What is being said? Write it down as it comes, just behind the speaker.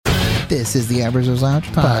This is the iRacers Lounge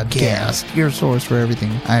podcast, your source for everything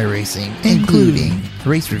iRacing, including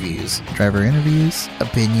race reviews, driver interviews,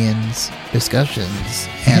 opinions, discussions,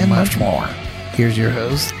 and much more. Here's your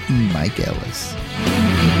host, Mike Ellis.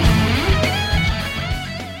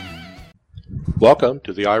 Welcome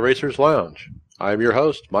to the iRacers Lounge. I am your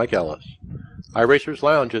host, Mike Ellis. iRacers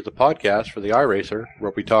Lounge is a podcast for the iRacer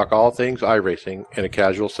where we talk all things iRacing in a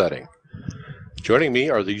casual setting. Joining me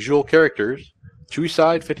are the usual characters,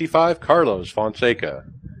 Chewy 55 Carlos Fonseca,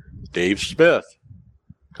 Dave Smith,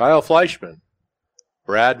 Kyle Fleischman,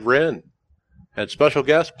 Brad Wren, and special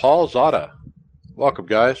guest Paul Zotta. Welcome,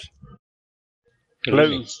 guys.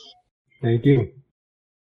 Hello. Thank you.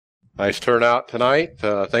 Nice turnout tonight.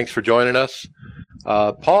 Thanks for joining us.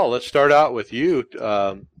 Paul, let's start out with you.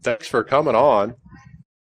 Thanks for coming on.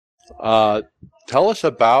 Tell us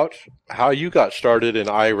about how you got started in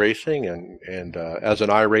iRacing and as an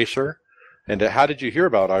iRacer, and how did you hear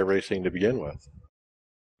about iRacing to begin with?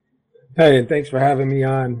 Hey, and thanks for having me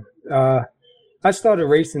on. I started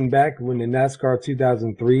racing back when the NASCAR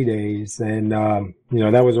 2003 days, and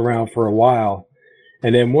that was around for a while.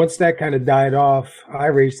 And then once that kind of died off,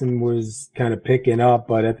 iRacing was kind of picking up,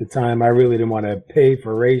 but at the time I really didn't want to pay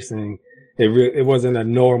for racing. It wasn't a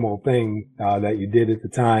normal thing that you did at the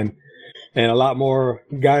time. And a lot more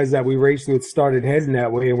guys that we raced with started heading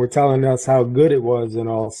that way and were telling us how good it was and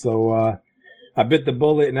all. So I bit the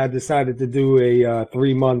bullet and I decided to do a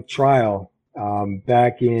 3-month trial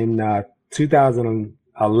back in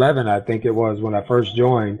 2011, I think it was, when I first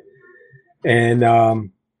joined. And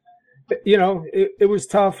it was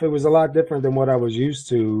tough. It was a lot different than what I was used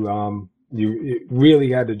to. You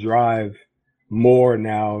really had to drive more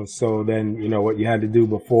now so than, what you had to do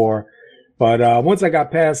before. But once I got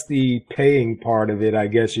past the paying part of it, I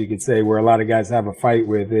guess you could say, where a lot of guys have a fight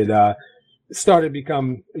with it, started to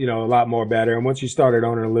become, a lot more better. And once you started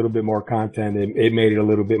owning a little bit more content, it made it a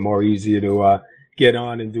little bit more easier to get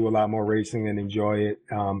on and do a lot more racing and enjoy it.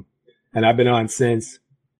 And I've been on since.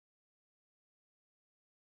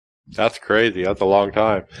 That's crazy. That's a long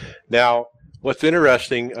time. Now, what's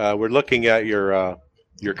interesting, we're looking at your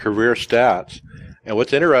career stats, and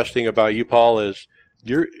what's interesting about you, Paul, is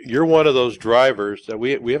you're one of those drivers that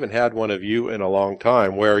we haven't had one of you in a long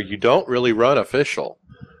time where you don't really run official.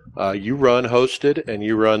 You run hosted and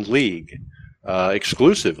you run league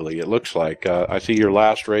exclusively, it looks like. I see your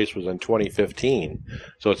last race was in 2015,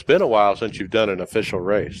 so it's been a while since you've done an official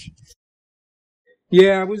race.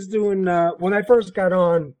 Yeah, I was doing when I first got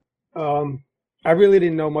on. I really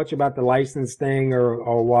didn't know much about the license thing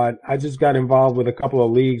or what. I just got involved with a couple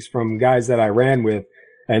of leagues from guys that I ran with,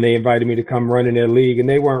 and they invited me to come run in their league, and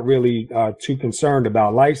they weren't really too concerned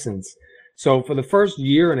about license. So for the first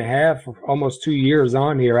year and a half, almost 2 years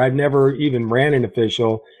on here, I'd never even ran an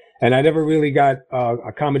official, and I never really got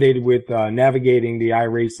accommodated with navigating the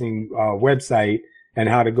iRacing website and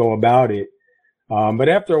how to go about it. But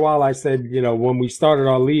after a while, I said, when we started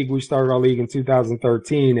our league in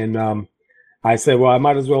 2013. And I said, well, I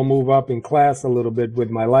might as well move up in class a little bit with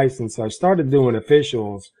my license. So I started doing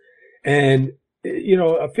officials. And,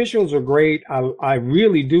 officials are great. I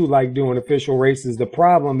really do like doing official races. The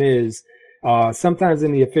problem is sometimes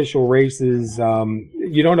in the official races,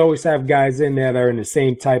 you don't always have guys in that are in the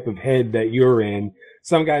same type of head that you're in.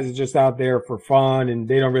 Some guys are just out there for fun, and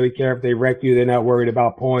they don't really care if they wreck you. They're not worried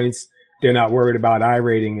about points. They're not worried about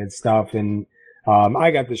iRating and stuff. And I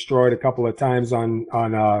got destroyed a couple of times on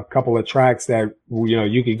a couple of tracks that,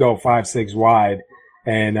 you could go 5-6 wide.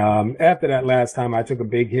 And after that last time, I took a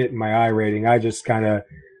big hit in my iRating. I just kind of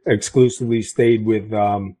exclusively stayed with,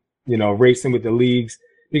 racing with the leagues.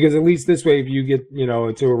 Because at least this way, if you get,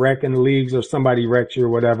 into a wreck in the leagues or somebody wrecks you or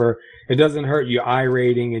whatever, it doesn't hurt your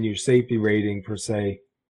iRating and your safety rating per se.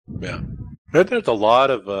 Yeah. There's a lot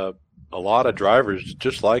of drivers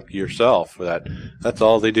just like yourself that's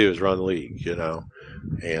all they do is run league, and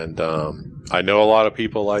I know a lot of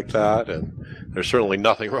people like that, and there's certainly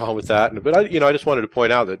nothing wrong with that. But I just wanted to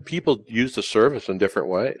point out that people use the service in different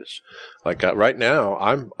ways. Like right now,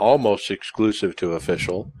 I'm almost exclusive to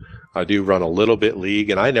official. I do run a little bit league,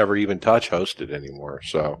 and I never even touch hosted anymore.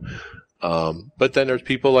 So, but then there's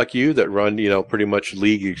people like you that run, pretty much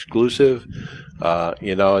league exclusive,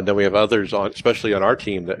 and then we have others especially on our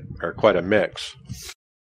team that are quite a mix.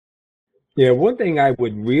 Yeah, one thing I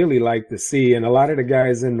would really like to see, and a lot of the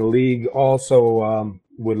guys in the league also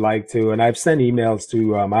would like to, and I've sent emails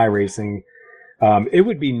to iRacing, it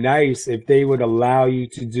would be nice if they would allow you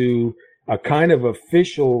to do a kind of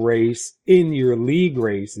official race in your league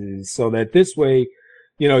races, so that this way,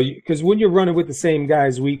 because when you're running with the same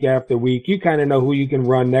guys week after week, you kind of know who you can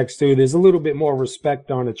run next to. There's a little bit more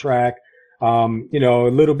respect on the track. a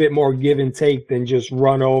little bit more give and take than just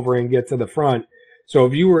run over and get to the front. So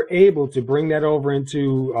if you were able to bring that over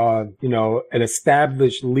into, an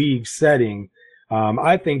established league setting,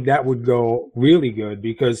 I think that would go really good,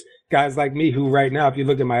 because guys like me who right now, if you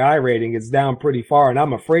look at my I rating, it's down pretty far, and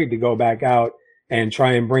I'm afraid to go back out and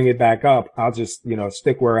try and bring it back up. I'll just,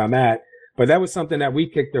 stick where I'm at. But that was something that we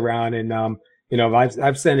kicked around, and,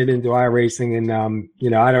 I've sent it into iRacing, and,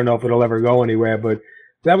 I don't know if it'll ever go anywhere, but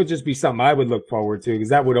that would just be something I would look forward to, because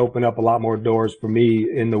that would open up a lot more doors for me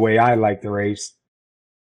in the way I like to race.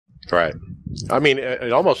 Right. I mean,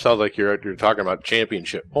 it almost sounds like you're talking about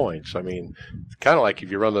championship points. I mean, it's kind of like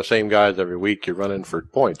if you run the same guys every week, you're running for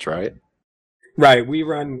points, right? Right. We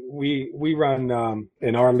run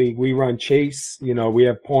in our league, we run chase. We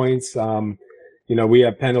have points. We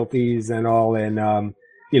have penalties and all. And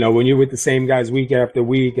when you're with the same guys week after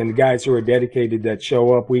week, and the guys who are dedicated that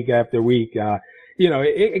show up week after week,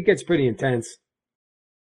 it gets pretty intense.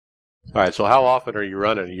 All right. So how often are you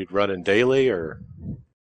running? Are you running daily or?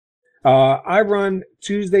 I run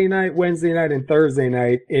Tuesday night, Wednesday night, and Thursday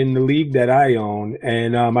night in the league that I own,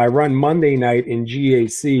 and I run Monday night in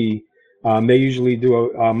GAC. They usually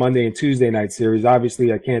do a Monday and Tuesday night series.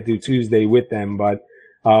 Obviously, I can't do Tuesday with them, but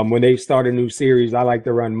when they start a new series, I like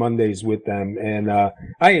to run Mondays with them, and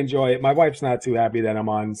I enjoy it. My wife's not too happy that I'm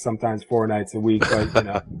on sometimes 4 nights a week,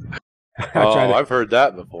 but I've heard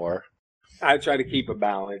that before. I try to keep a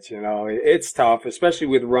balance. It's tough, especially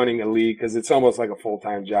with running a league, because it's almost like a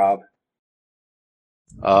full-time job.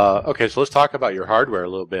 Okay, so let's talk about your hardware a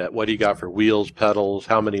little bit. What do you got for wheels, pedals?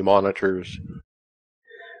 How many monitors?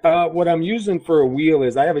 What I'm using for a wheel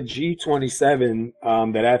is I have a G27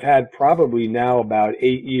 that I've had probably now about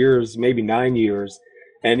 8 years, maybe 9 years.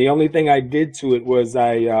 And the only thing I did to it was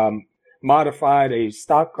I modified a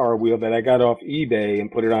stock car wheel that I got off eBay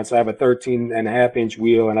and put it on. So I have a 13.5-inch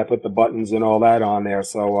wheel, and I put the buttons and all that on there.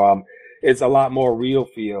 So it's a lot more real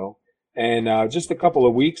feel. And just a couple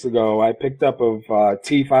of weeks ago, I picked up of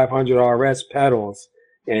T500 RS pedals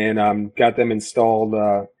and got them installed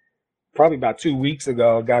probably about 2 weeks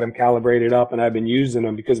ago. Got them calibrated up, and I've been using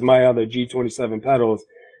them because my other G27 pedals,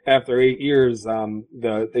 after 8 years,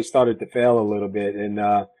 they started to fail a little bit. And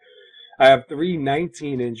I have 3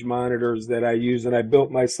 19-inch monitors that I use, and I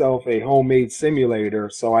built myself a homemade simulator.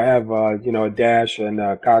 So I have a dash and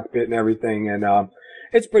a cockpit and everything, and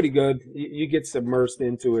it's pretty good. You get submersed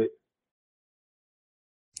into it.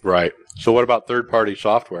 Right. So what about third-party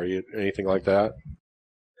software? Anything like that?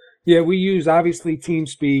 Yeah, we use, obviously,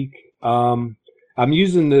 TeamSpeak. I'm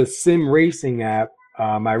using the Sim Racing app.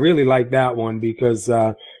 I really like that one because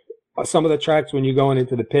some of the tracks, when you're going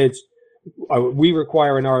into the pits, we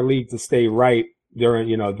require in our league to stay right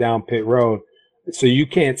during, down pit road. So you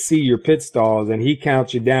can't see your pit stalls, and he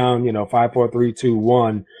counts you down, 5, 4, 3, 2,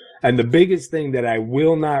 1. And the biggest thing that I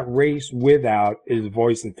will not race without is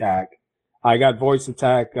voice attack. I got voice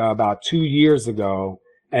attack about 2 years ago,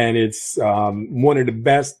 and it's one of the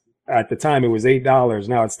best. At the time, it was $8.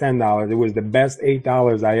 Now it's $10. It was the best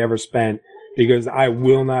 $8 I ever spent because I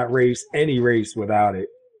will not race any race without it.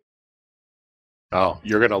 Oh,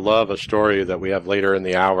 you're going to love a story that we have later in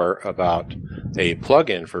the hour about a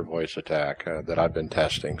plugin for voice attack that I've been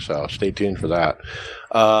testing. So stay tuned for that.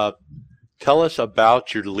 Tell us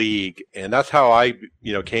about your league, and that's how I,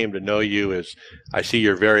 came to know you. Is I see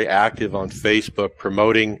you're very active on Facebook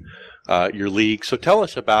promoting your league. So tell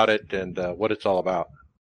us about it and what it's all about.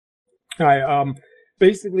 Hi.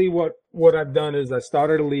 Basically, what I've done is I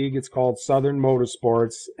started a league. It's called Southern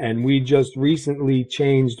Motorsports, and we just recently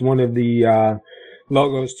changed one of the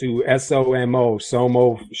logos to SOMO,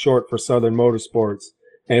 SOMO short for Southern Motorsports.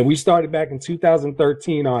 And we started back in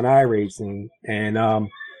 2013 on iRacing, and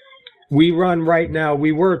we run right now.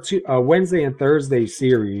 We were Wednesday and Thursday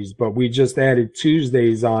series, but we just added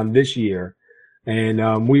Tuesdays on this year.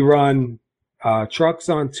 And we run trucks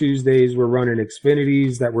on Tuesdays. We're running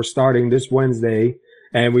Xfinities that we're starting this Wednesday,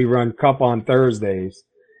 and we run Cup on Thursdays.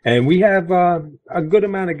 And we have a good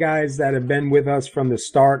amount of guys that have been with us from the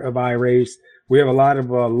start of iRace. We have a lot of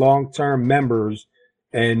long-term members.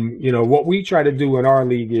 And, what we try to do in our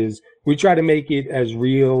league is we try to make it as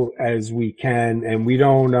real as we can, and we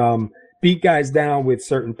don't beat guys down with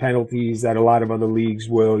certain penalties that a lot of other leagues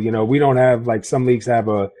will. We don't have, like some leagues have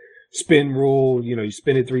a spin rule. You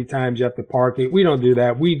spin it 3 times, you have to park it. We don't do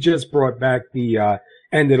that. We just brought back the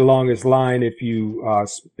end of the longest line if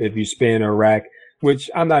you spin or wreck, which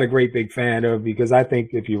I'm not a great big fan of because I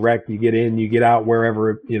think if you wreck, you get in, you get out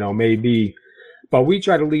wherever it, may be. But we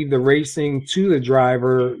try to leave the racing to the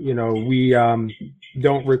driver. We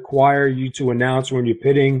don't require you to announce when you're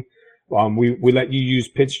pitting. We let you use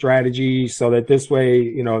pit strategy so that this way,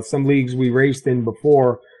 you know, some leagues we raced in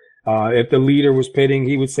before, if the leader was pitting,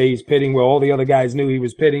 he would say he's pitting. Well, all the other guys knew he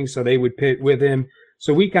was pitting, so they would pit with him.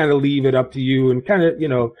 So we kind of leave it up to you and kind of, you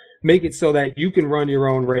know, make it so that you can run your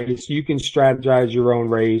own race, you can strategize your own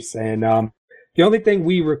race. And the only thing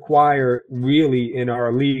we require really in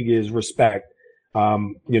our league is respect.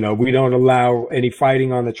 You know, we don't allow any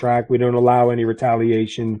fighting on the track. We don't allow any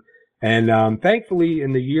retaliation. And thankfully,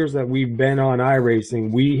 in the years that we've been on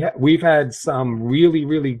iRacing, we've had some really,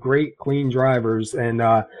 really great, clean drivers and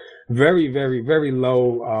very, very, very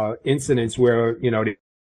low incidents where, you know,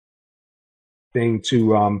 thing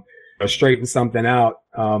to straighten something out.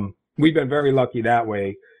 We've been very lucky that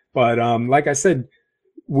way. But like I said,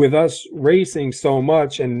 with us racing so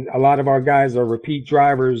much, and a lot of our guys are repeat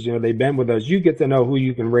drivers, you know, they've been with us, you get to know who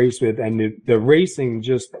you can race with. And the racing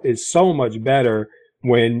just is so much better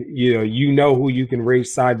when, you know who you can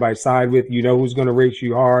race side by side with, you know who's going to race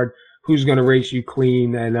you hard, who's going to race you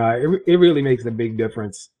clean. And it really makes a big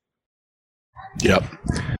difference. Yep.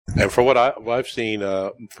 And for what I've seen,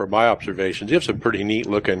 from my observations, you have some pretty neat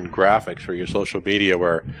looking graphics for your social media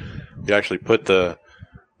where you actually put the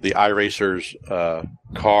iRacer's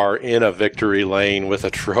car in a victory lane with a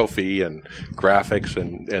trophy and graphics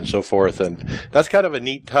and so forth. And that's kind of a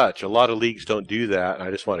neat touch. A lot of leagues don't do that. And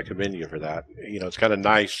I just want to commend you for that. You know, it's kind of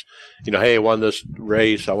nice, you know, hey, I won this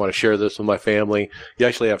race. I want to share this with my family. You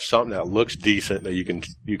actually have something that looks decent that you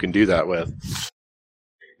can do that with.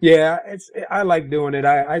 Yeah, I like doing it.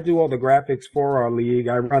 I do all the graphics for our league.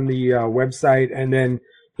 I run the website, and then,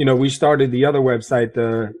 you know, we started the other website,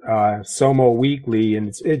 the Somo Weekly,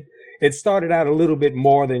 and it started out a little bit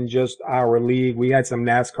more than just our league. We had some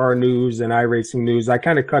NASCAR news and iRacing news. I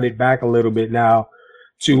kind of cut it back a little bit now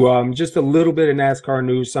to just a little bit of NASCAR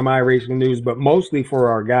news, some iRacing news, but mostly for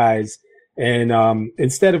our guys. And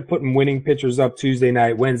instead of putting winning pictures up Tuesday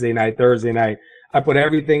night, Wednesday night, Thursday night, I put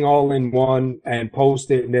everything all in one and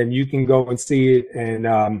post it, and then you can go and see it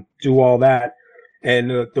and do all that.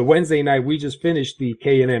 And the Wednesday night, we just finished the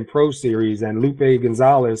K&N Pro Series, and Lupe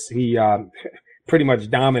Gonzalez, he pretty much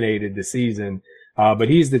dominated the season, but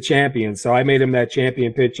he's the champion. So I made him that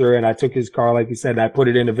champion picture, and I took his car, like you said, and I put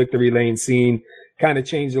it in a victory lane scene, kind of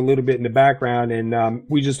changed a little bit in the background, and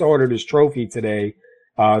we just ordered his trophy today.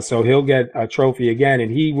 So he'll get a trophy again,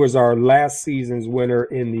 and he was our last season's winner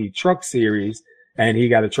in the Truck Series, and he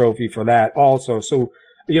got a trophy for that also. So,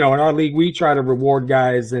 you know, in our league, we try to reward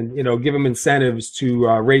guys and, you know, give them incentives to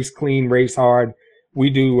race clean, race hard. We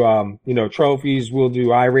do, you know, trophies. We'll do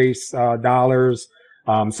iRace dollars.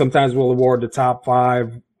 Sometimes we'll award the top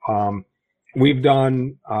 5. We've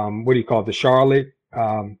done, the Charlotte,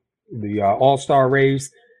 the All-Star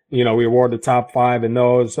race. You know, we award the top 5 in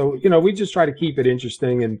those. So, you know, we just try to keep it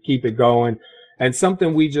interesting and keep it going. And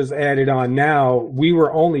something we just added on now, we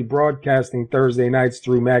were only broadcasting Thursday nights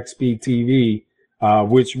through MaxSpeed TV,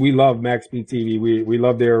 which we love MaxSpeed TV. We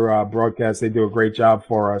love their broadcast. They do a great job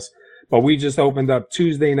for us. But we just opened up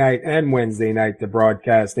Tuesday night and Wednesday night to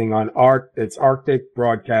broadcasting on it's Arctic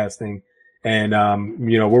Broadcasting. And,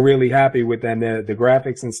 you know, we're really happy with them. The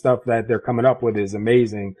graphics and stuff that they're coming up with is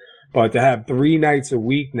amazing. But to have 3 nights a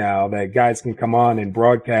week now that guys can come on and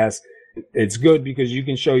broadcast, it's good because you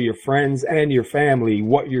can show your friends and your family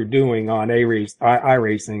what you're doing on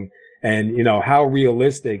iRacing and, you know, how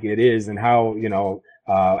realistic it is and how, you know,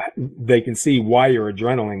 they can see why your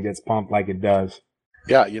adrenaline gets pumped like it does.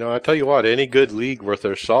 Yeah, you know, I tell you what, any good league worth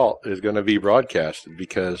their salt is going to be broadcasted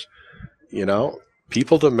because, you know,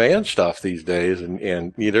 people demand stuff these days,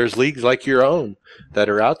 and there's leagues like your own that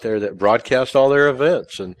are out there that broadcast all their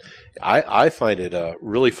events. And I find it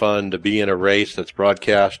really fun to be in a race that's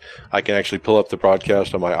broadcast. I can actually pull up the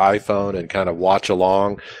broadcast on my iPhone and kind of watch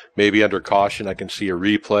along. Maybe under caution, I can see a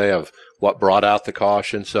replay of what brought out the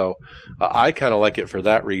caution. So I kind of like it for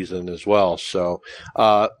that reason as well. So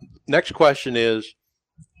next question is,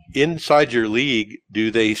 inside your league,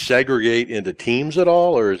 do they segregate into teams at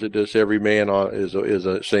all, or is it just every man is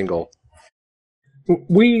a single?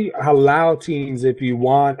 We allow teams if you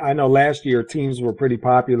want. I know last year teams were pretty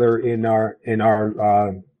popular in our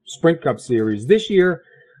Sprint Cup series. This year,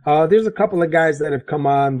 there's a couple of guys that have come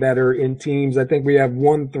on that are in teams. I think we have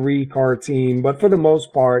 1 3-car team, but for the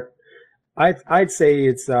most part, I'd say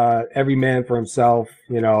it's every man for himself.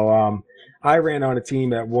 You know, I ran on a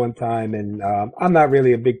team at one time, and I'm not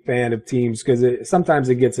really a big fan of teams because sometimes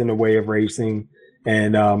it gets in the way of racing.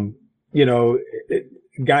 And, you know,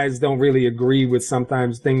 guys don't really agree with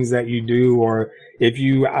sometimes things that you do, or if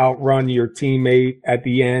you outrun your teammate at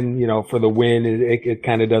the end, you know, for the win, it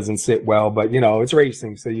kind of doesn't sit well. But, you know, it's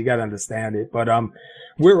racing, so you got to understand it. But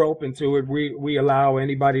we're open to it. We allow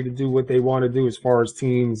anybody to do what they want to do as far as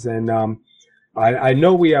teams. And I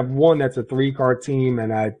know we have one that's a 3-car team,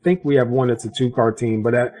 and I think we have one that's a 2-car team,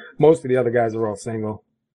 but most of the other guys are all single.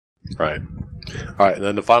 Right. All right. And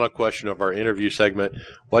then the final question of our interview segment: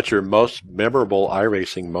 what's your most memorable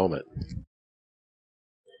iRacing moment?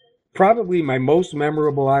 Probably my most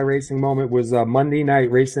memorable iRacing moment was Monday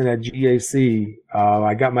night racing at GAC.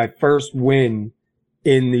 I got my first win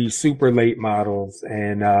in the super late models,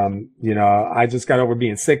 and I just got over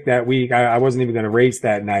being sick that week. I wasn't even going to race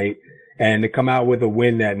that night, and to come out with a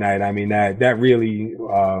win that night, I mean that really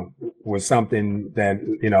was something that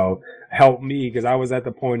helped me, because I was at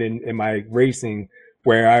the point in my racing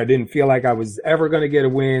where I didn't feel like I was ever going to get a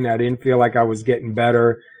win. I didn't feel like I was getting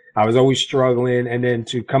better. I was always struggling, and then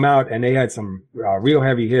to come out, and they had some real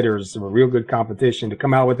heavy hitters, some real good competition. To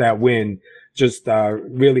come out with that win just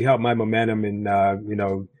really helped my momentum, and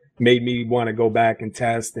made me want to go back and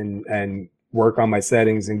test and work on my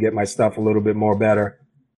settings and get my stuff a little bit more better.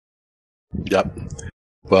 Yep.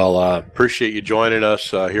 Well, appreciate you joining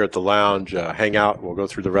us here at the lounge. Hang out. We'll go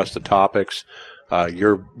through the rest of the topics.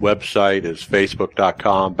 Your website is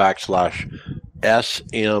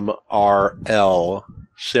facebook.com/SMRL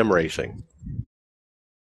Sim Racing.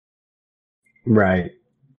 Right.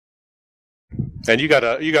 And you got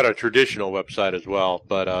a traditional website as well,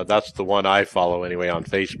 but that's the one I follow anyway on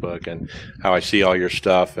Facebook, and how I see all your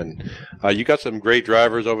stuff. And you got some great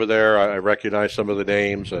drivers over there. I recognize some of the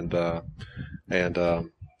names, and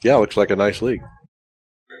yeah, looks like a nice league.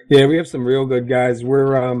 Yeah, we have some real good guys.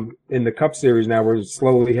 We're in the Cup Series now. We're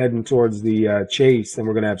slowly heading towards the Chase, and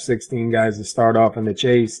we're going to have 16 guys to start off in the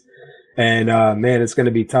Chase. And, man, it's going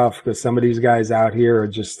to be tough, because some of these guys out here are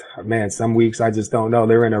just, man, some weeks I just don't know.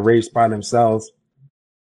 They're in a race by themselves.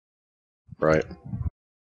 Right.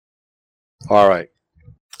 All right.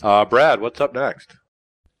 Brad, what's up next?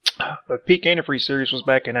 The Peak Antifreeze Series was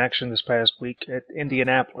back in action this past week at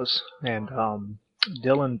Indianapolis, and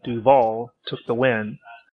Dylan Duval took the win.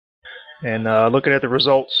 And looking at the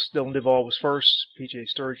results, Dylan Duval was first, PJ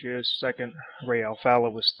Sturgis second, Ray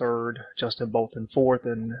Alfala was third, Justin Bolton fourth,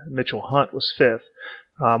 and Mitchell Hunt was fifth.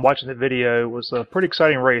 Watching the video, it was a pretty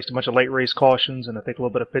exciting race. A bunch of late race cautions, and I think a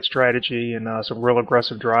little bit of pit strategy and some real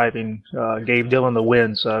aggressive driving gave Dylan the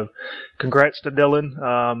win. So congrats to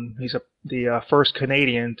Dylan. He's the first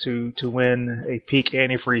Canadian to win a Peak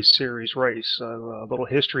Antifreeze Series race. So a little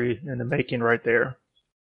history in the making right there.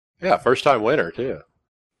 Yeah, first time winner too.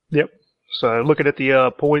 Yep. So looking at the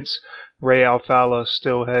points, Ray Alfala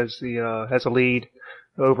still has a lead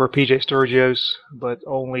over PJ Sturgios, but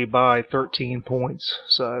only by 13 points.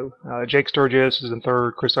 So Jake Sturgios is in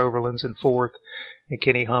third, Chris Overland's in fourth, and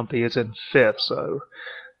Kenny Humpy is in fifth. So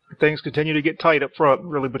things continue to get tight up front,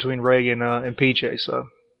 really, between Ray and PJ. So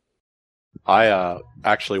I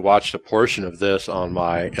actually watched a portion of this on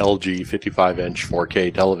my LG 55-inch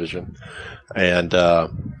 4K television, and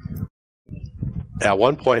at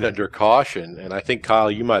one point under caution, and I think,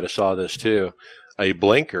 Kyle, you might have saw this too, a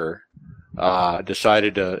blinker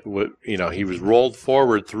decided to, he was rolled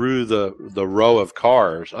forward through the row of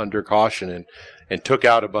cars under caution and took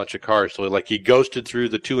out a bunch of cars. So like he ghosted through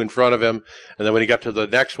the two in front of him, and then when he got to the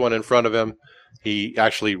next one in front of him, he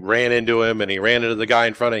actually ran into him, and he ran into the guy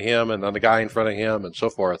in front of him, and then the guy in front of him, and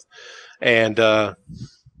so forth. And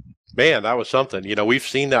man, that was something. We've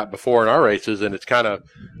seen that before in our races, and it's kind of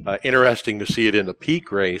interesting to see it in the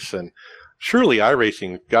Peak race. And surely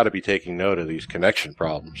iRacing got to be taking note of these connection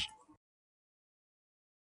problems.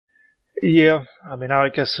 Yeah, I mean, I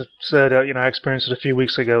guess I said, I experienced it a few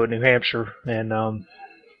weeks ago in New Hampshire, and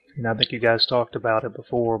I think you guys talked about it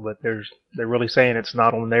before, but they're really saying it's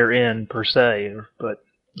not on their end per se. But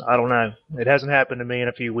I don't know. It hasn't happened to me in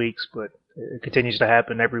a few weeks, but it continues to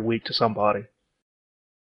happen every week to somebody.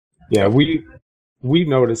 Yeah, we've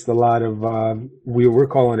noticed a lot of we're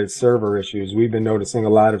calling it server issues. We've been noticing a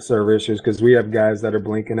lot of server issues because we have guys that are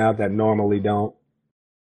blinking out that normally don't.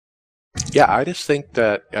 Yeah, I just think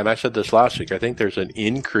that, and I said this last week, I think there's an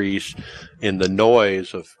increase in the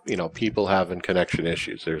noise of, people having connection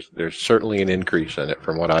issues. There's certainly an increase in it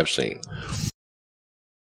from what I've seen.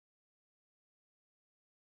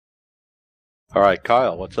 All right,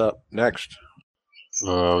 Kyle, what's up next?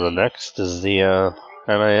 The next is the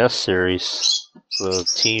NIS series. The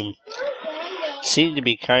team seemed to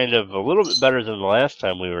be kind of a little bit better than the last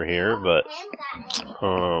time we were here, but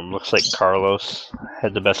looks like Carlos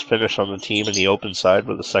had the best finish on the team in the open side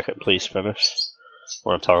with a second place finish.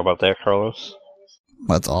 Want to talk about that, Carlos?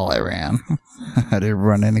 That's all I ran. I didn't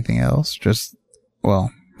run anything else. I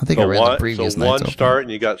think I ran the previous night. So one start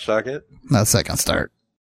and you got second? Not second start.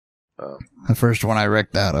 Oh. The first one I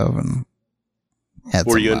wrecked out of, and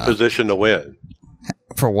Were you in position to win?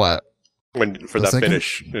 For what? For that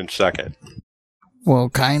finish in second? Well,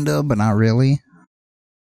 kind of, but not really.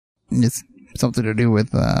 It's something to do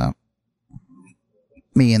with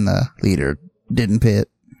me and the leader didn't pit,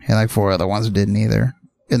 and like 4 other ones didn't either.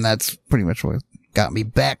 And that's pretty much what got me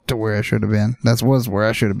back to where I should have been. That was where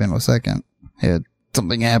I should have been with second.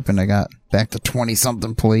 Something happened. I got back to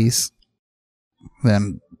 20-something place.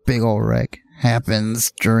 Then big old wreck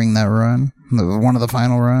happens during that run. One of the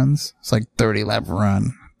final runs. It's like 30-lap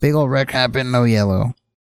run. Big old wreck happened, no yellow.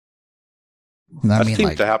 That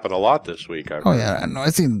seems to happen a lot this week. Yeah, no,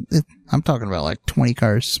 I'm talking about like 20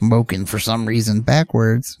 cars smoking for some reason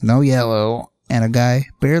backwards, no yellow, and a guy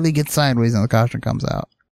barely gets sideways and the caution comes out.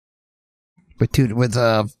 With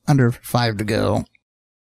under 5 to go.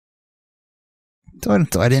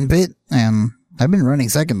 So I didn't pit, and I've been running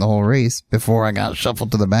second the whole race before I got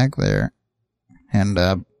shuffled to the back there. And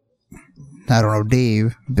I don't know,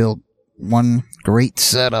 Dave built one great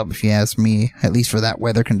setup, if you ask me, at least for that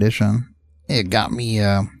weather condition. It got me,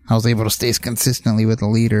 I was able to stay consistently with the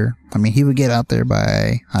leader. I mean, he would get out there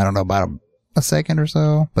by, I don't know, about a second or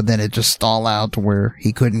so, but then it just stalled out to where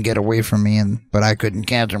he couldn't get away from me, but I couldn't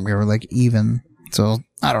catch him. We were like even. So,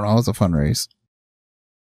 I don't know, it was a fun race.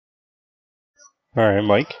 All right,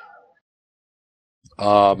 Mike.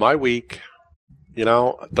 My week,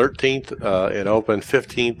 13th in open,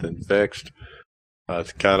 15th in fixed.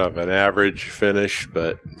 It's kind of an average finish,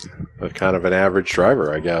 but kind of an average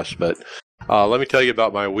driver, I guess. But let me tell you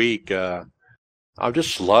about my week. I'm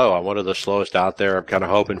just slow. I'm one of the slowest out there. I'm kind of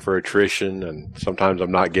hoping for attrition, and sometimes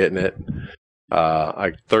I'm not getting it.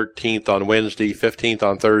 I 13th on Wednesday, 15th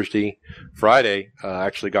on Thursday. Friday,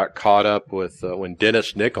 actually got caught up with when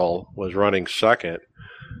Dennis Nickel was running second,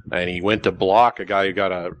 and he went to block a guy who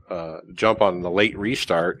got a jump on the late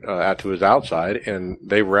restart out to his outside, and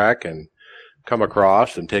they wreck and come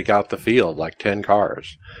across and take out the field like 10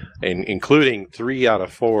 cars, and including 3 out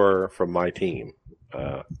of 4 from my team.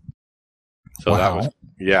 So that was,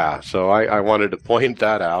 so I wanted to point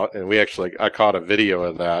that out, and I caught a video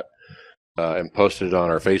of that and posted it on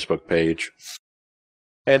our Facebook page.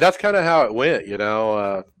 And that's kind of how it went,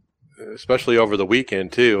 especially over the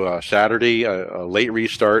weekend too. Saturday, a late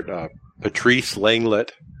restart, Patrice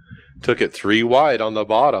Langlet took it 3 wide on the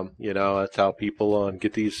bottom. That's how people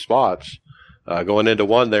get these spots. Going into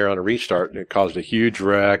one there on a restart, and it caused a huge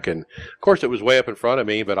wreck. And of course, it was way up in front of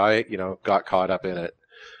me, but I, got caught up in it.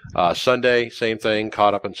 Sunday, same thing,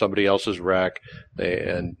 caught up in somebody else's wreck.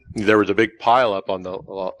 And there was a big pile up on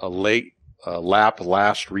a late lap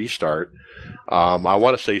last restart. I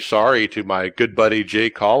want to say sorry to my good buddy Jay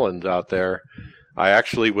Collins out there. I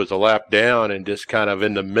actually was a lap down and just kind of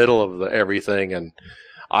in the middle of everything, and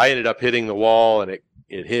I ended up hitting the wall, and it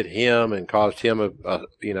hit him and caused him a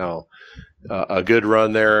good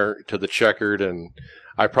run there to the checkered, and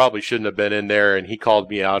I probably shouldn't have been in there, and he called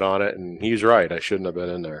me out on it, and he's right. I shouldn't have been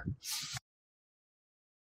in there.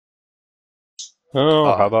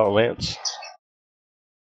 Oh, how about Lance?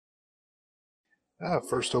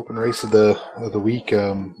 First open race of the week,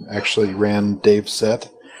 actually ran Dave's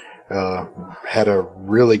set. Had a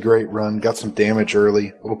really great run, got some damage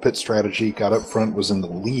early, little pit strategy, got up front, was in the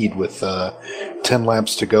lead with 10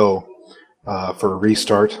 laps to go for a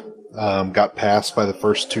restart. Got passed by the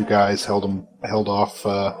first 2 guys, held off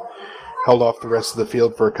the rest of the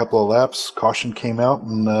field for a couple of laps. Caution came out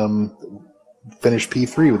and finished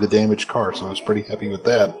P3 with a damaged car, so I was pretty happy with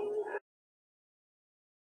that.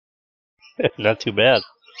 Not too bad.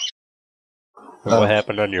 What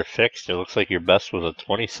happened on your fixed? It looks like your best was a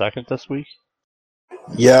 22nd this week.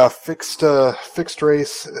 Yeah, fixed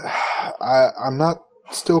race. I'm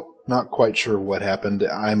still not quite sure what happened.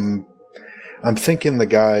 I'm thinking the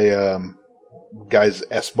guy's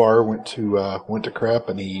S-bar went to crap,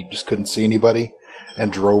 and he just couldn't see anybody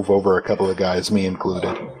and drove over a couple of guys, me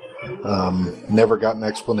included. Never got an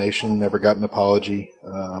explanation, never got an apology.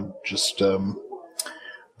 Just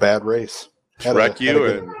bad race. Wreck you,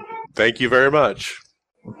 and thank you very much.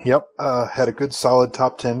 Yep, had a good solid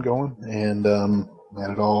top 10 going, and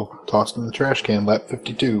had it all tossed in the trash can, lap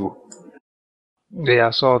 52. Yeah,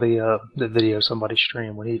 I saw the video somebody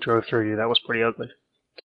streamed when he drove through you. That was pretty ugly.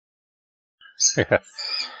 Yeah.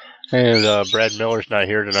 And Brad Miller's not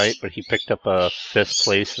here tonight, but he picked up a 5th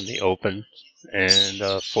place in the Open and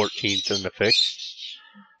 14th in the fixed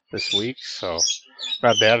this week. So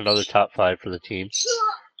not bad. Another top 5 for the team.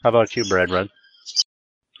 How about you, Brad Run?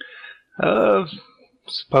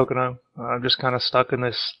 It's Pocono. I'm just kind of stuck in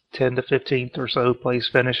this 10 to 15th or so place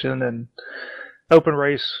finishing, and open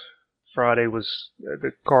race Friday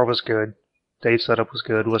the car was good. Dave's setup was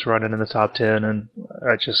good, was running in the top 10, and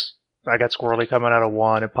I got squirrely coming out of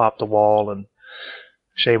one and popped the wall, and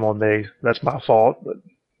shame on me. That's my fault. But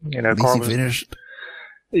At least he finished.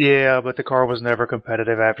 Yeah, but the car was never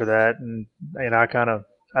competitive after that, and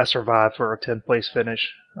I survived for a 10th place finish.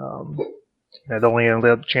 The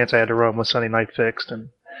only chance I had to run was Sunday night fixed, and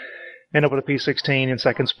ended up with a P16 in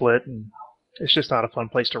second split, and it's just not a fun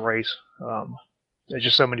place to race. There's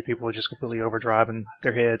just so many people who are just completely overdriving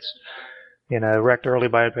their heads. Wrecked early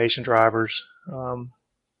by impatient drivers.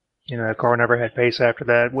 The car never had pace after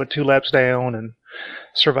that. Went 2 laps down and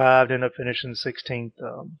survived. Ended up finishing 16th.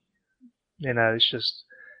 It's just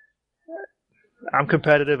I'm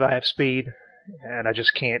competitive. I have speed, and I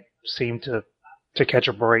just can't seem to catch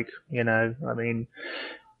a break. You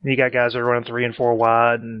got guys that are running 3 and 4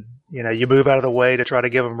 wide, and you move out of the way to try to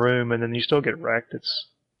give them room, and then you still get wrecked.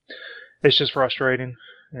 It's just frustrating.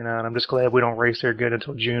 And I'm just glad we don't race there good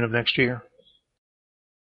until June of next year.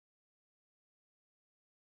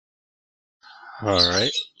 All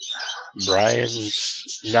right.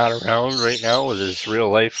 Brian's not around right now with his real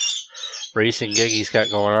life racing gig he's got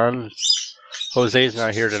going on. Jose's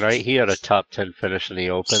not here tonight. He had a top 10 finish in the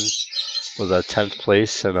Open with a 10th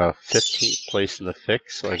place and a 15th place in the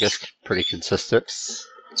fix, so I guess pretty consistent.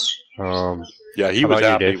 Yeah, he was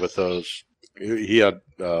happy with those. He had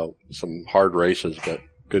some hard races, but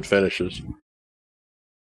good finishes.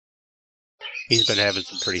 He's been having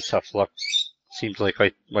some pretty tough luck. Seems like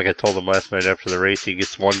I told him last night after the race, he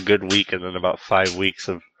gets one good week and then about 5 weeks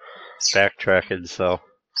of backtracking, so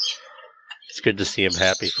it's good to see him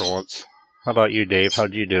happy for once. How about you, Dave?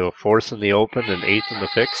 How'd you do? 4th in the Open and 8th in the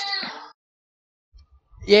fixed?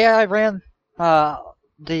 Yeah, I ran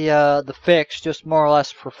the fix just more or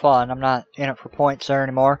less for fun. I'm not in it for points there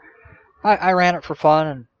anymore. I ran it for fun,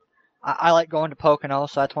 and I like going to Pocono,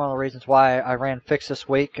 so that's one of the reasons why I ran fix this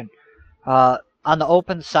week. And on the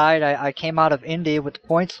Open side, I came out of Indy with the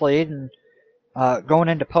points lead, and going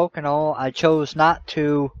into Pocono, I chose not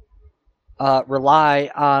to rely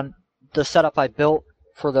on the setup I built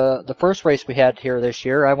for the first race we had here this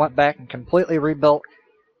year. I went back and completely rebuilt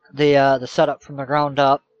the setup from the ground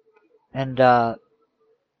up, and I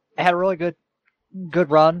had a really good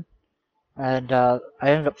run, and I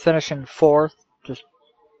ended up finishing 4th, just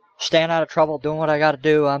staying out of trouble, doing what I got to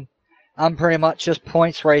do. I'm pretty much just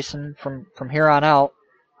points racing from here on out.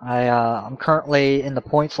 I'm currently in the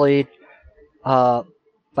points lead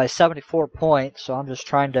by 74 points, so I'm just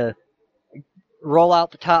trying to roll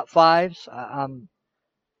out the top 5s. I'm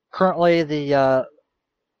currently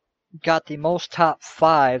got the most top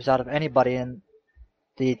 5s out of anybody in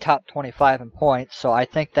the top 25 in points, so I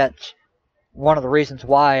think that's one of the reasons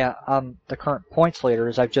why I'm the current points leader,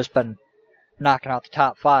 is I've just been knocking out the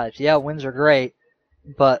top 5s. Yeah, wins are great,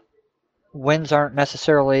 but wins aren't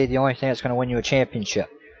necessarily the only thing that's going to win you a championship.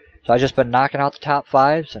 So I've just been knocking out the top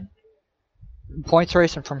 5s and points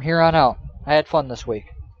racing from here on out. I had fun this week.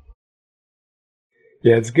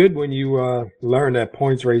 Yeah, it's good when you learn that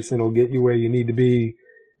points racing will get you where you need to be.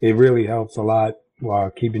 It really helps a lot while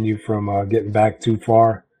keeping you from getting back too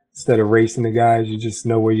far. Instead of racing the guys, you just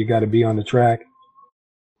know where you got to be on the track.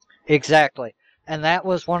 Exactly. And that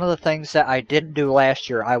was one of the things that I didn't do last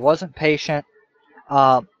year. I wasn't patient,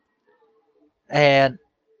 and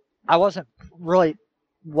I wasn't really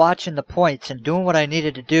watching the points and doing what I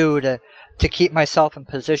needed to do to keep myself in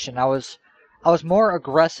position. I was more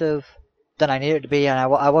aggressive than I needed to be, and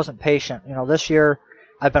I wasn't patient. This year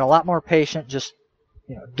I've been a lot more patient, just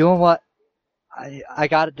doing what I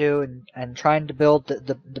got to do and trying to build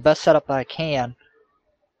the best setup that I can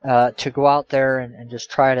to go out there and just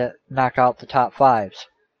try to knock out the top 5s.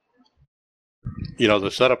 The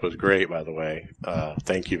setup was great, by the way.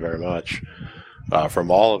 Thank you very much. From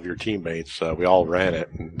all of your teammates, we all ran it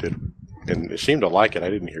and seemed to like it. I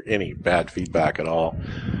didn't hear any bad feedback at all.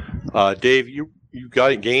 Dave, you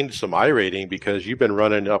gained some iRating because you've been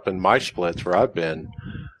running up in my splits where I've been.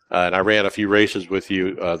 And I ran a few races with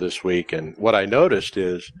you this week, and what I noticed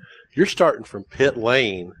is you're starting from pit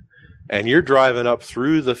lane, and you're driving up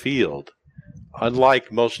through the field,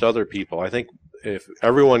 unlike most other people. I think if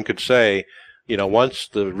everyone could say, once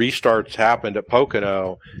the restarts happened at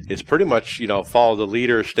Pocono, it's pretty much, follow the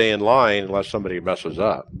leader, stay in line unless somebody messes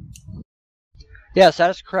up. Yes, that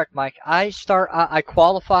is correct, Mike. I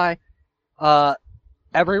qualify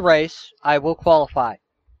every race. I will qualify,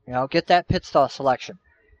 get that pit stall selection.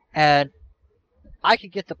 And I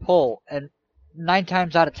could get the pole, and 9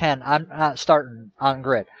 times out of 10, I'm not starting on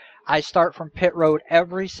grid. I start from pit road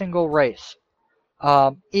every single race,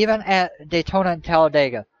 even at Daytona and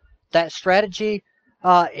Talladega. That strategy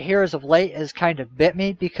here as of late has kind of bit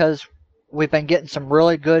me because we've been getting some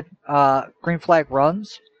really good green flag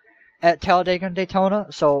runs, at Talladega and Daytona,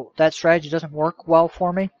 so that strategy doesn't work well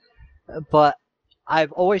for me. But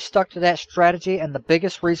I've always stuck to that strategy, and the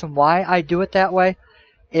biggest reason why I do it that way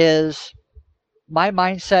is my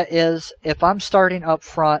mindset is if I'm starting up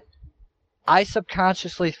front, I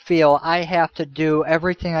subconsciously feel I have to do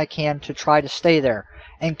everything I can to try to stay there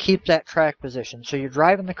and keep that track position. So you're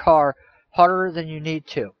driving the car harder than you need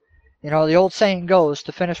to. You know, the old saying goes,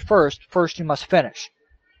 to finish first you must finish.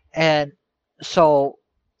 And so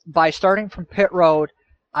by starting from pit road,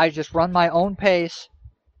 I just run my own pace.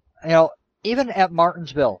 You know, even at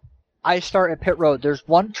Martinsville, I start at pit road. There's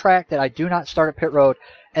one track that I do not start at pit road,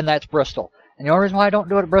 and that's Bristol. And the only reason why I don't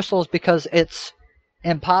do it at Bristol is because it's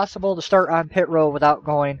impossible to start on pit road without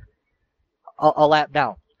going a lap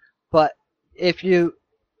down. But if you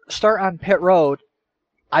start on pit road,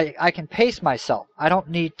 I can pace myself. I don't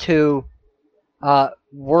need to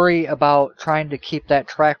worry about trying to keep that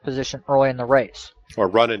track position early in the race. Or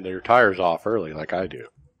running your tires off early like I do.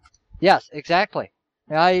 Yes, exactly.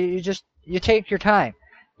 You take your time.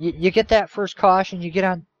 You get that first caution, you get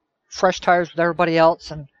on fresh tires with everybody else,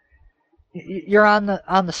 and you're on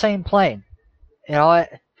the same plane. You know,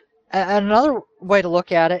 and another way to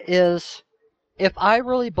look at it is if I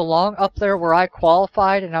really belong up there where I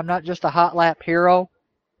qualified and I'm not just a hot lap hero,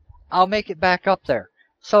 I'll make it back up there.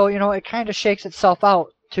 So, you know, it kind of shakes itself out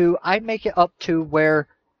to I make it up to where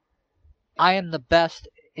I am the best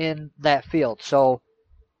in that field. So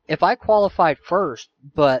if I qualified first,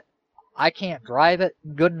 but I can't drive it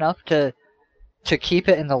good enough to keep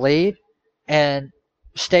it in the lead and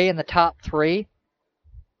stay in the top 3,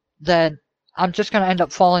 then I'm just going to end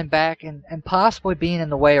up falling back and possibly being in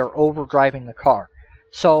the way or over driving the car.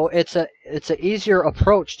 So it's an easier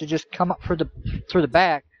approach to just come up through the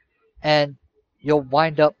back, and you'll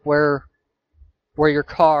wind up where your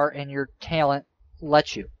car and your talent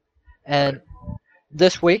lets you. And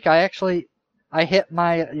this week I hit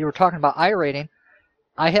you were talking about iRating,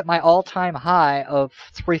 I hit my all-time high of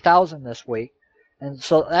 3,000 this week. And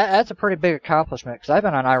so that's a pretty big accomplishment because I've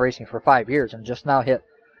been on iRacing for 5 years and just now hit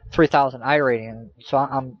 3,000 iRating. So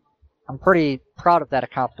I'm pretty proud of that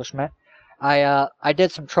accomplishment. I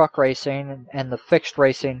did some truck racing and the fixed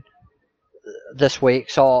racing this week,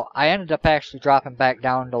 so I ended up actually dropping back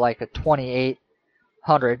down to like a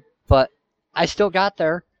 2,800, but I still got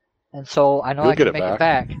there, and so I know I can make it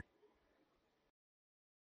back.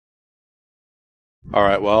 All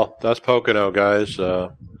right, well, that's Pocono, guys.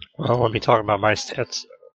 Well, let me talk about my stats.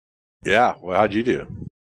 Yeah, well, how'd you do?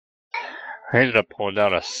 I ended up pulling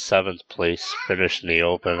down a 7th place finish in the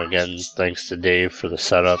Open. Again, thanks to Dave for the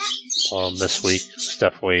setup this week. It's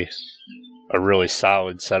definitely a really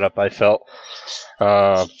solid setup, I felt.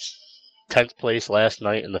 10th place last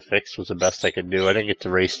night in the fixed was the best I could do. I didn't get to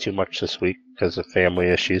race too much this week because of family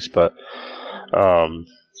issues, but I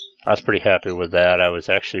was pretty happy with that. I was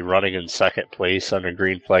actually running in 2nd place under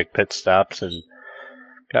green flag pit stops and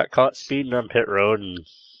got caught speeding on pit road and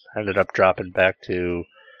ended up dropping back to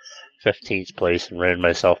 15th place and ran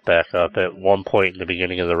myself back up. At one point in the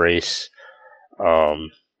beginning of the race,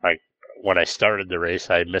 when I started the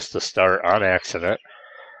race, I missed the start on accident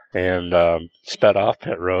and sped off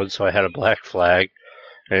pit road, so I had a black flag.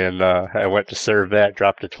 And I went to serve that,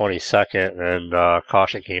 dropped to 22nd, and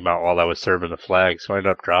caution came out while I was serving the flag. So I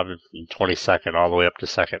ended up dropping from 22nd all the way up to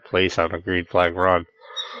 2nd place on a green flag run.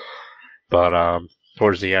 But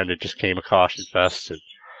towards the end, it just came a caution fest. And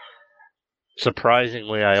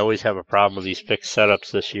surprisingly, I always have a problem with these fixed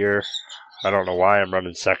setups this year. I don't know why I'm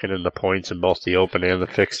running 2nd in the points in both the Open and the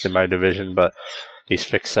fixed in my division, but these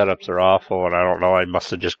fixed setups are awful, and I don't know. I must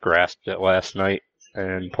have just grasped it last night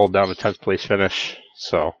and pulled down a 10th place finish.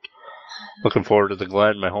 So, looking forward to the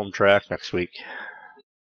Glen, my home track, next week.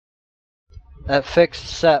 That fixed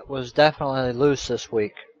set was definitely loose this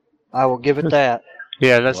week. I will give it that.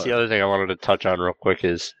 Yeah, that's the other thing I wanted to touch on real quick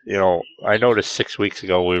is, I noticed 6 weeks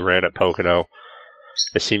ago we ran at Pocono.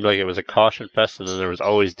 It seemed like it was a caution fest, and then there was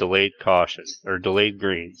always delayed caution, or delayed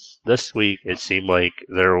greens. This week, it seemed like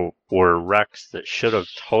there were wrecks that should have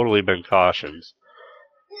totally been cautions,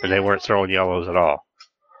 and they weren't throwing yellows at all.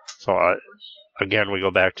 So, again, we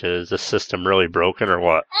go back to, is this system really broken or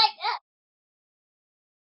what?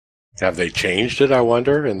 Have they changed it, I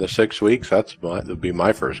wonder, in the 6 weeks? That would be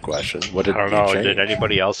my first question. What did I don't know. Did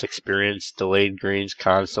anybody else experience delayed greens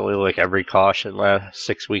constantly, like every caution last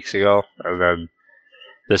 6 weeks ago? And then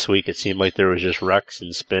this week it seemed like there was just wrecks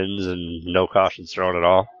and spins and no cautions thrown at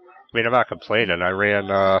all. I mean, I'm not complaining. I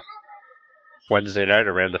ran Wednesday night,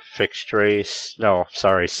 I ran the fixed race. No,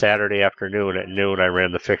 sorry, Saturday afternoon at noon, I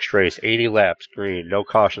ran the fixed race. 80 laps, green, no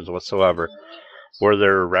cautions whatsoever. Were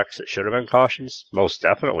there wrecks that should have been cautions? Most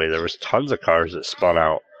definitely. There was tons of cars that spun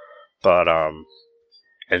out. but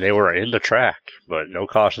and they were in the track, but no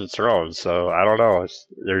cautions thrown. So I don't know.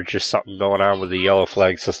 There's just something going on with the yellow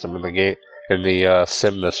flag system in the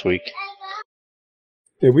sim this week.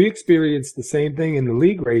 Yeah, we experienced the same thing in the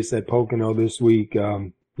league race at Pocono this week.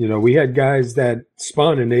 We had guys that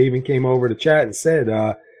spun, and they even came over to chat and said,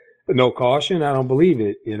 no caution, I don't believe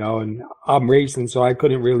it, and I'm racing, so I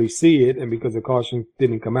couldn't really see it. And because the caution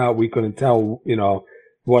didn't come out, we couldn't tell,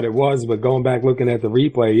 what it was. But going back, looking at the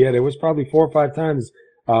replay, yeah, there was probably 4 or 5 times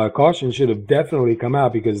caution should have definitely come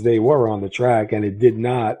out because they were on the track, and it did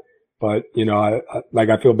not. But,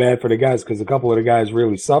 I feel bad for the guys because a couple of the guys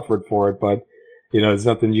really suffered for it. But, there's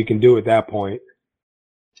nothing you can do at that point.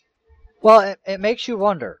 Well, it makes you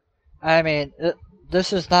wonder. I mean,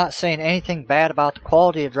 this is not saying anything bad about the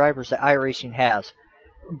quality of drivers that iRacing has.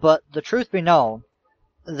 But the truth be known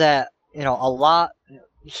that, a lot,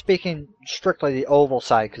 speaking strictly the oval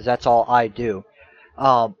side, because that's all I do,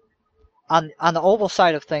 on the oval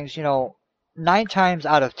side of things, 9 times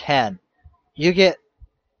out of 10, you get,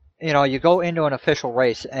 you go into an official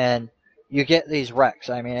race and you get these wrecks.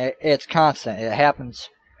 I mean, it's constant. It happens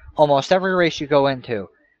almost every race you go into.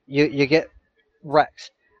 You get wrecks.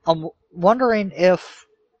 I'm wondering if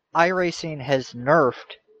iRacing has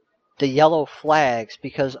nerfed the yellow flags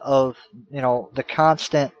because of, the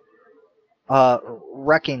constant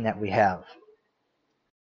wrecking that we have.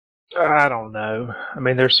 I don't know. I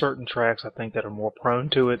mean, there's certain tracks I think that are more prone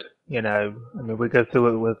to it. We go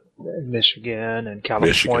through it with Michigan and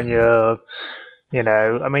California.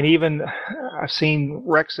 I mean, even I've seen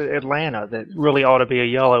wrecks at Atlanta that really ought to be a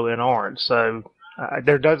yellow and aren't. So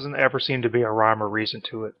there doesn't ever seem to be a rhyme or reason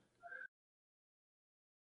to it.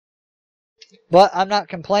 But I'm not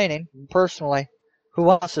complaining, personally. Who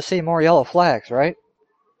wants to see more yellow flags, right?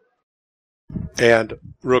 And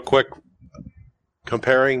real quick,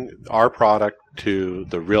 comparing our product to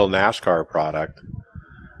the real NASCAR product,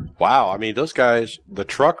 wow, I mean, those guys, the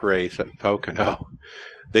truck race at Pocono,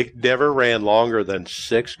 they never ran longer than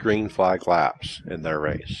 6 green flag laps in their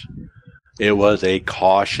race. It was a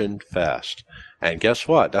caution fest. And guess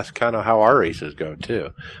what? That's kind of how our races go, too.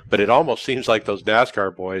 But it almost seems like those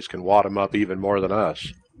NASCAR boys can wad them up even more than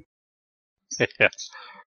us. Yeah.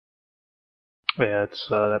 Yeah,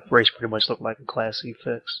 that race pretty much looked like a Class C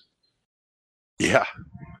fix. Yeah.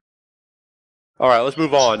 All right, let's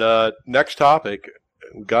move on. Next topic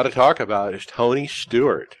we've got to talk about is Tony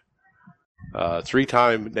Stewart.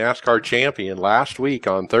 3-time NASCAR champion last week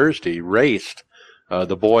on Thursday raced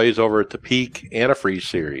the boys over at the Peak Antifreeze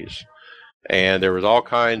Series. And there was all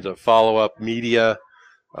kinds of follow-up media.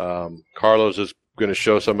 Carlos is going to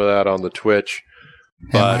show some of that on the Twitch.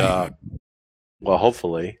 But, well,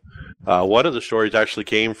 hopefully. One of the stories actually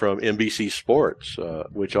came from NBC Sports,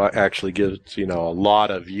 which actually gives, a lot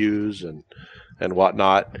of views and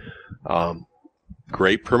whatnot.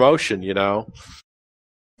 Great promotion,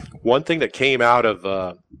 One thing that came out of,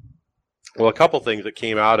 a couple things that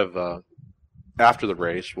came out of after the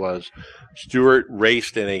race was Stewart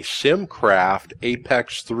raced in a Simcraft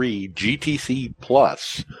Apex 3 GTC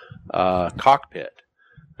Plus cockpit.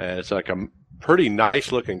 And it's like a pretty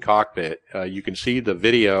nice looking cockpit. You can see the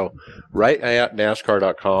video right at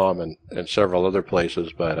NASCAR.com and several other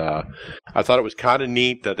places. But I thought it was kind of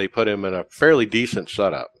neat that they put him in a fairly decent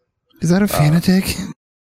setup. Is that a Fanatec?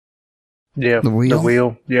 Yeah, the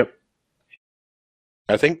wheel? Yep.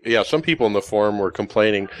 I think, some people in the forum were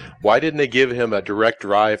complaining, why didn't they give him a direct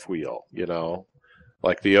drive wheel,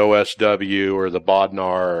 like the OSW or the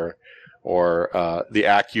Bodnar or the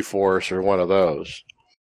AccuForce or one of those.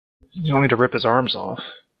 You don't need to rip his arms off.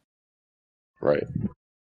 Right.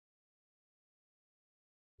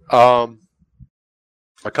 A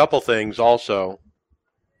couple things also,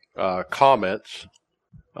 comments.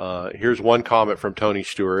 Here's one comment from Tony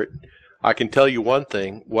Stewart. I can tell you one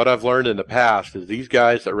thing. What I've learned in the past is these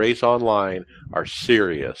guys that race online are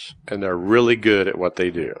serious, and they're really good at what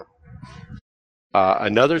they do.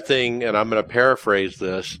 Another thing, and I'm going to paraphrase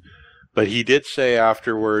this, but he did say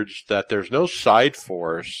afterwards that there's no side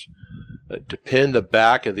force to pin the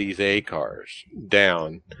back of these A cars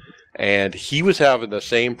down. And he was having the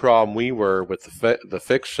same problem we were with the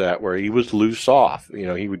fix set, where he was loose off.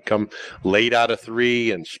 He would come late out of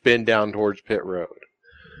 3 and spin down towards pit road.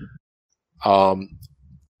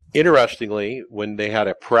 Interestingly, when they had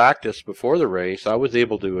a practice before the race, I was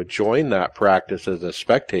able to join that practice as a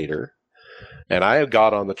spectator. And I had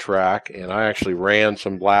got on the track, and I actually ran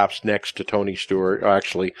some laps next to Tony Stewart,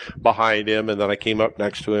 actually behind him, and then I came up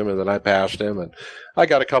next to him, and then I passed him, and I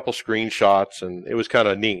got a couple screenshots, and it was kind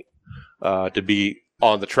of neat to be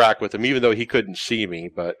on the track with him, even though he couldn't see me,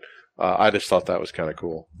 but I just thought that was kind of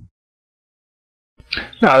cool.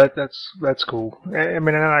 No, that's cool. I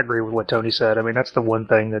mean, and I agree with what Tony said. I mean, that's the one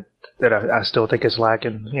thing that I still think is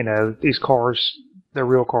lacking. You know, these cars, the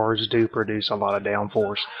real cars, do produce a lot of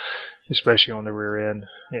downforce, especially on the rear end,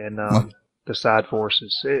 and the side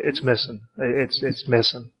forces. It's missing. It's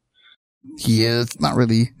missing. Yeah, it's not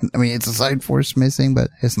really. I mean, it's a side force missing, but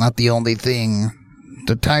it's not the only thing.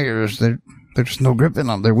 The tires, there's no grip in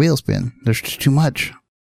them. Their wheel spin. There's just too much.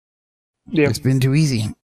 Yeah, it's been too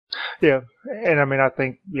easy. Yeah, and I mean, I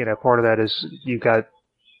think part of that is you got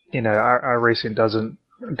our racing doesn't.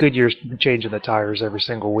 Goodyear's changing the tires every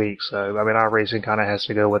single week, so I mean, our racing kind of has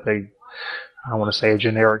to go with I don't want to say a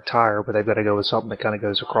generic tire, but they've got to go with something that kind of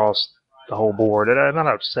goes across the whole board. And I'm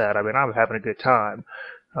not upset. I mean, I'm having a good time.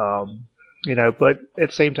 But at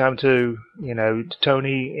the same time too,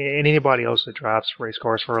 Tony and anybody else that drives race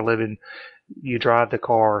cars for a living, you drive the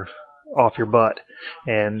car off your butt.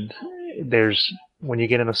 And when you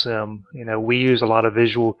get in a sim, we use a lot of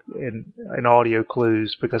visual and audio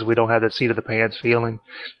clues because we don't have that seat of the pants feeling.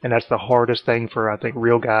 And that's the hardest thing for, I think,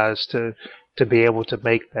 real guys to be able to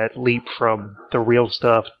make that leap from the real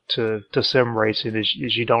stuff to sim racing is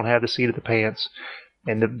you don't have the seat of the pants.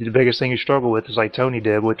 And the biggest thing you struggle with is like Tony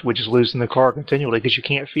did, which is losing the car continually because you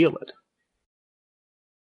can't feel it.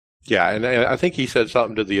 Yeah, and I think he said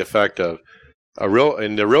something to the effect of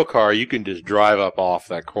in the real car, you can just drive up off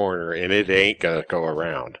that corner and it ain't gonna go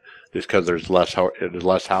around just because there's less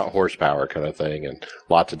horsepower kind of thing and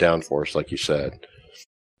lots of downforce, like you said.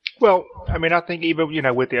 Well, I mean, I think even,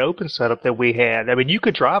 with the open setup that we had, I mean, you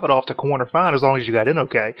could drive it off the corner fine as long as you got in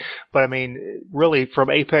okay. But, I mean, really,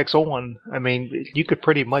 from apex on, I mean, you could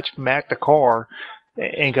pretty much Mac the car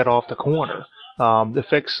and get off the corner. The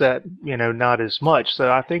fix set, not as much.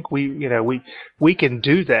 So I think we can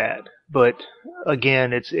do that. But,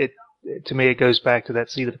 again, to me, it goes back to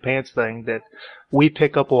that seat of the pants thing that we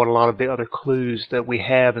pick up on a lot of the other clues that we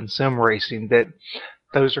have in sim racing that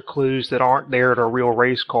those are clues that aren't there at a real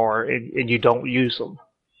race car, and you don't use them.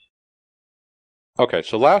 Okay,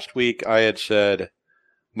 so last week I had said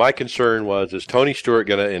my concern was, is Tony Stewart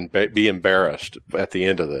going to be embarrassed at the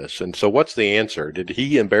end of this? And so what's the answer? Did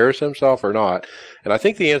he embarrass himself or not? And I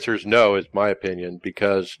think the answer is no, is my opinion,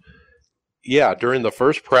 because, yeah, during the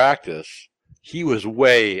first practice, he was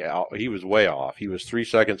way out. He was way off. He was 3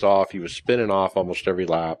 seconds off. He was spinning off almost every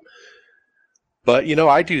lap. But,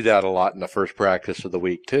 I do that a lot in the first practice of the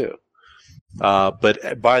week, too.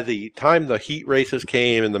 But by the time the heat races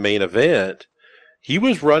came in the main event, he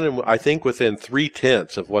was running, I think, within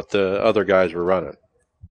 0.3 of what the other guys were running.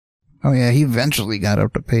 Oh, yeah, he eventually got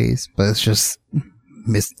up to pace, but it's just,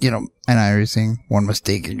 in iRacing, one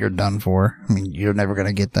mistake and you're done for. I mean, you're never going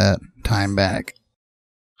to get that time back.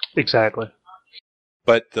 Exactly.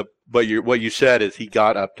 But what you said is he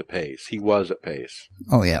got up to pace. He was at pace.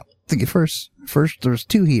 Oh, yeah. I think first there was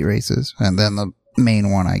 2 heat races, and then the main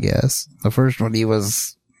one, I guess. The first one, he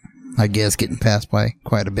was, I guess, getting passed by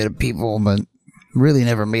quite a bit of people, but really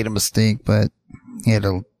never made a mistake, but he had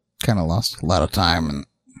kind of lost a lot of time and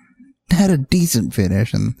had a decent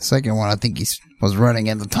finish. And the second one, I think he was running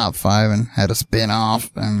in the top 5 and had a spin off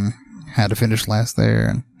and had to finish last there.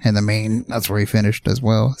 And in the main, that's where he finished as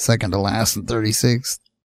well, second to last in 36th.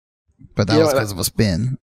 But that was because of a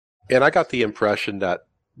spin. And I got the impression that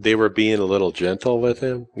they were being a little gentle with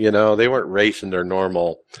him. They weren't racing their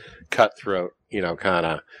normal cutthroat, kind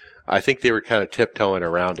of. I think they were kind of tiptoeing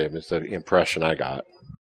around him is the impression I got.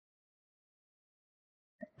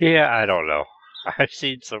 Yeah, I don't know. I've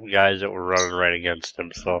seen some guys that were running right against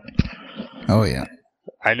him, so. Oh, yeah.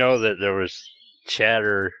 I know that there was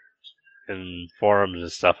chatter in forums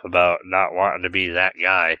and stuff about not wanting to be that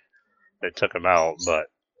guy that took him out, but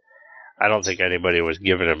I don't think anybody was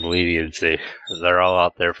giving him leniency. They're all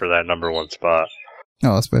out there for that number 1 spot.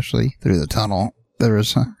 Oh, especially through the tunnel. There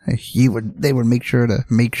was they would make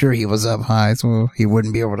sure he was up high so he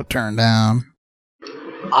wouldn't be able to turn down.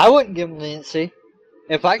 I wouldn't give him leniency.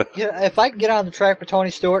 If I could get on the track with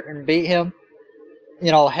Tony Stewart and beat him,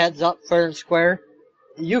 heads up, fair and square,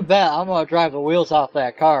 you bet I'm gonna drive the wheels off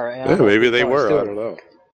that car. Yeah, maybe they were. Stewart. I don't know.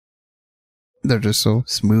 They're just so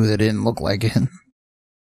smooth it didn't look like it.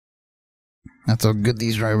 That's how good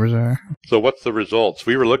these drivers are. So what's the results?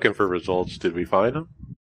 We were looking for results. Did we find them?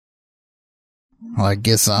 Well, I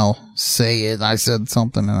guess I'll say it. I said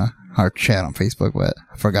something in our chat on Facebook, but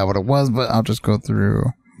I forgot what it was, but I'll just go through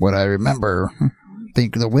what I remember. I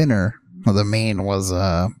think the winner of the main was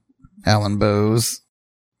Alan Bowes.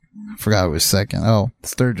 I forgot who was second. Oh,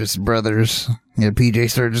 Sturgis brothers. You had PJ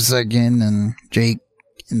Sturgis second and Jake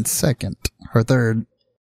in second or third.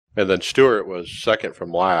 And then Stewart was second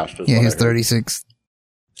from last. Yeah, he's 36th.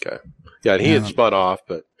 Okay. Yeah, and he had spun off,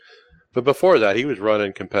 but But before that, he was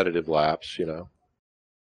running competitive laps, you know.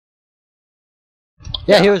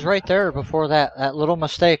 Yeah, he was right there before that little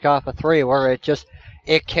mistake off of 3 where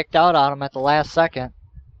it kicked out on him at the last second.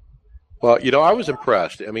 Well, you know, I was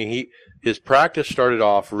impressed. I mean, his practice started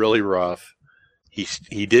off really rough.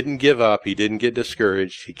 He didn't give up. He didn't get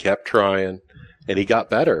discouraged. He kept trying, and he got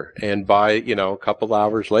better. And by, you know, a couple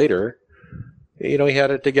hours later, you know, he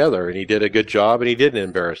had it together, and he did a good job, and he didn't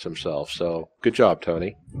embarrass himself. So good job,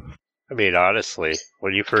 Tony. I mean, honestly,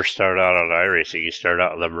 when you first start out on iRacing, you start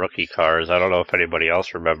out with them rookie cars. I don't know if anybody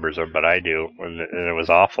else remembers them, but I do, and it was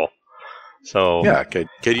awful. So yeah, can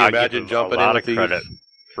you imagine jumping in? A lot of credit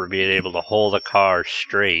for being able to hold a car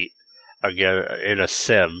straight again in a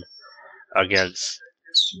sim against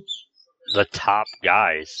the top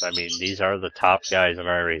guys. I mean, these are the top guys in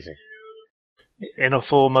iRacing. In a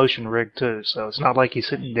full motion rig too, so it's not like he's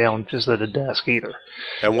sitting down just at a desk either.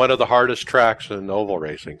 And one of the hardest tracks in oval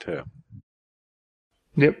racing too.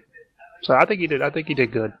 Yep. So I think he did. I think he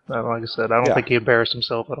did good. Like I said, I don't think he embarrassed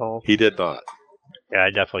himself at all. He did not. Yeah, I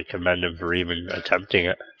definitely commend him for even attempting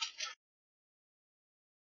it.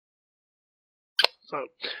 So,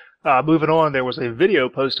 moving on, there was a video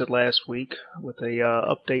posted last week with a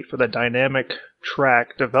update for the dynamic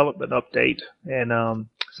track development update, and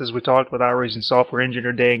as we talked with iRacing software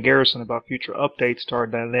engineer Dan Garrison about future updates to our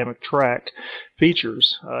dynamic track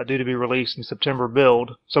features due to be released in September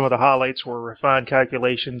build. Some of the highlights were refined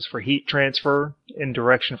calculations for heat transfer in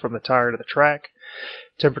direction from the tire to the track,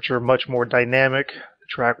 temperature much more dynamic, the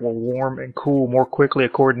track will warm and cool more quickly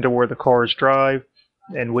according to where the cars drive,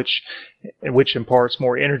 and which imparts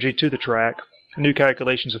more energy to the track, new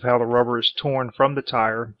calculations of how the rubber is torn from the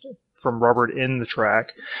tire, from rubber in the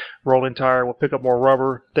track. Rolling tire will pick up more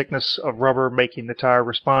rubber, thickness of rubber making the tire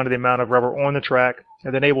respond to the amount of rubber on the track,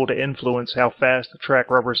 and then able to influence how fast the track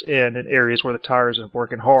rubber's in areas where the tires are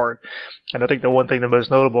working hard. And I think the one thing the most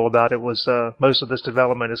notable about it was most of this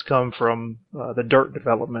development has come from the dirt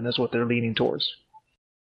development is what they're leaning towards.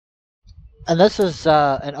 And this is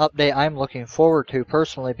an update I'm looking forward to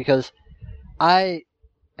personally because I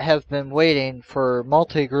have been waiting for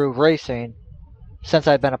multi-groove racing since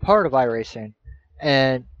I've been a part of iRacing,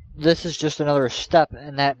 and this is just another step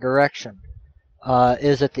in that direction.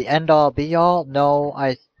 Is it the end-all, be-all? No,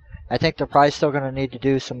 I think they're probably still going to need to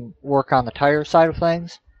do some work on the tire side of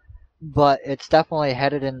things, but it's definitely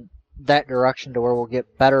headed in that direction to where we'll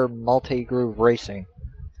get better multi-groove racing.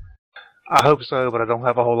 I hope so, but I don't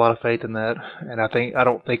have a whole lot of faith in that, and I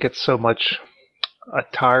don't think it's so much a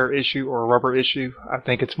tire issue or a rubber issue. I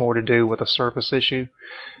think it's more to do with a surface issue.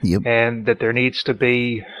 Yep. And that there needs to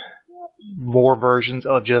be more versions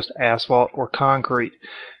of just asphalt or concrete.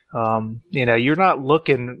 You're not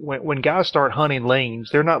looking, when guys start hunting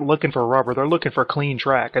lanes, they're not looking for rubber, they're looking for clean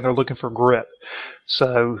track and they're looking for grip.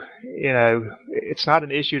 So, it's not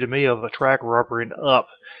an issue to me of a track rubbering up.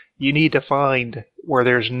 You need to find where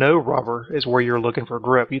there's no rubber is where you're looking for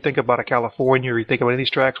grip. You think about a California or you think about any of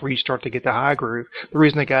these tracks where you start to get the high groove. The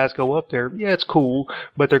reason the guys go up there, yeah, it's cool,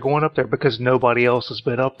 but they're going up there because nobody else has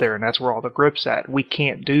been up there, and that's where all the grip's at. We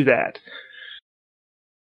can't do that.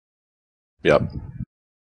 Yep. Okay,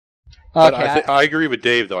 But I agree with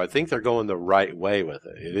Dave, though. I think they're going the right way with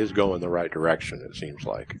it. It is going the right direction, it seems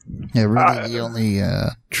like. Yeah, really the only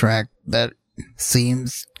track that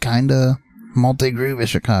seems kind of multi-groove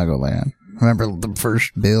is Chicagoland. Remember the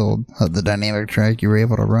first build of the dynamic track you were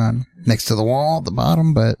able to run next to the wall at the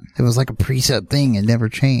bottom, but it was like a preset thing. It never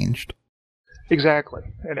changed. Exactly.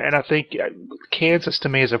 And I think Kansas, to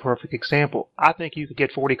me, is a perfect example. I think you could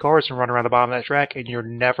get 40 cars and run around the bottom of that track, and you're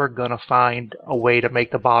never going to find a way to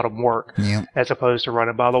make the bottom work, as opposed to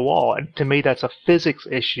running by the wall. And to me, that's a physics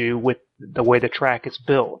issue with the way the track is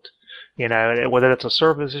built. Whether it's a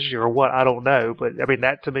surface issue or what, I don't know. But, I mean,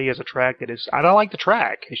 that to me is a track that is... I don't like the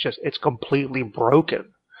track. It's completely broken.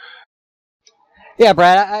 Yeah,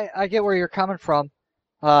 Brad, I get where you're coming from.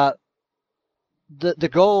 The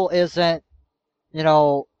goal isn't,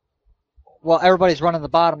 everybody's running the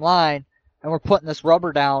bottom line, and we're putting this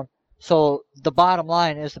rubber down, so the bottom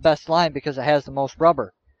line is the best line because it has the most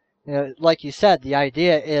rubber. Like you said, the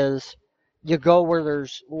idea is you go where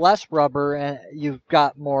there's less rubber and you've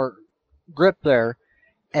got more grip there,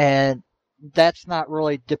 and that's not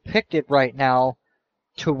really depicted right now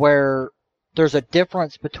to where there's a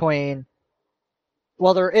difference between,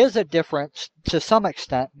 well, there is a difference to some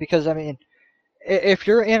extent because, I mean, if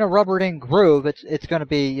you're in a rubbered in groove, it's going to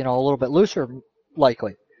be, a little bit looser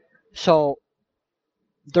likely. So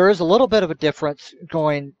there is a little bit of a difference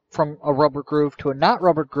going from a rubber groove to a not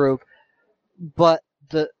rubber groove, but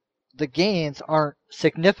the gains aren't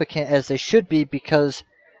significant as they should be because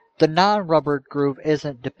the non-rubbered groove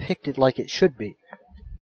isn't depicted like it should be.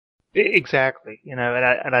 Exactly. And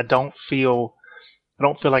I don't feel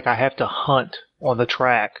like I have to hunt on the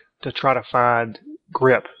track to try to find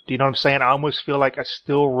grip. Do you know what I'm saying? I almost feel like I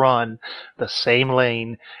still run the same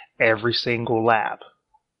lane every single lap.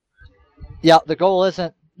 Yeah, the goal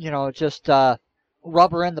isn't, just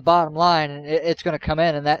rubber in the bottom line and it's going to come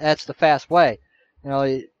in, and that's the fast way.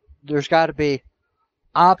 There's got to be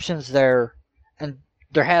options there, and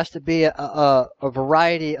there has to be a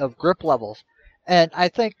variety of grip levels. And I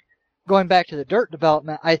think, going back to the dirt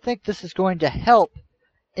development, I think this is going to help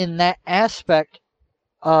in that aspect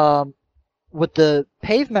with the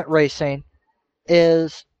pavement racing,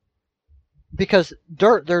 is because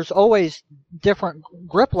dirt, there's always different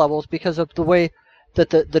grip levels because of the way that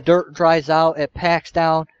the dirt dries out, it packs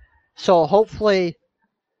down. So hopefully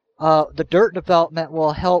the dirt development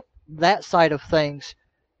will help that side of things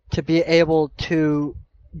to be able to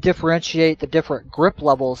differentiate the different grip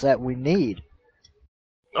levels that we need.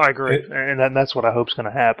 I agree, and that's what I hope is going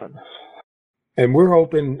to happen. And we're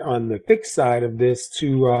hoping on the fixed side of this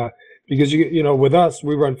to, because with us,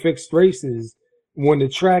 we run fixed races. When the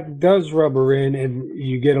track does rubber in and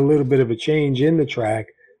you get a little bit of a change in the track,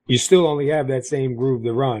 you still only have that same groove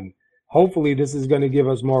to run. Hopefully, this is going to give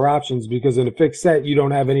us more options, because in a fixed set, you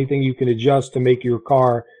don't have anything you can adjust to make your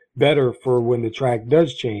car better for when the track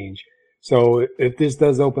does change. So if this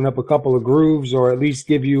does open up a couple of grooves, or at least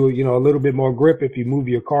give you, a little bit more grip if you move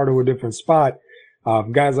your car to a different spot,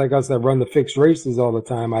 guys like us that run the fixed races all the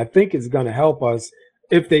time, I think it's going to help us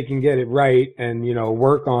if they can get it right and,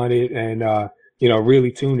 work on it and,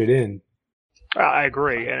 really tune it in. I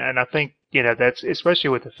agree. And I think, that's especially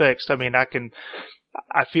with the fixed. I mean,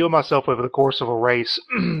 I feel myself over the course of a race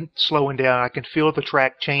slowing down. I can feel the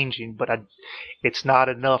track changing, but it's not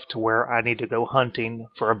enough to where I need to go hunting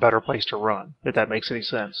for a better place to run, if that makes any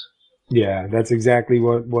sense. Yeah, that's exactly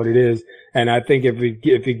what it is. And I think if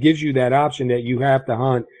it gives you that option that you have to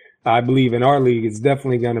hunt, I believe in our league, it's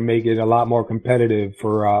definitely going to make it a lot more competitive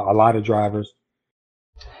for a lot of drivers.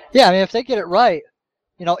 Yeah, I mean, if they get it right,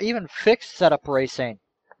 even fixed setup racing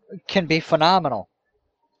can be phenomenal.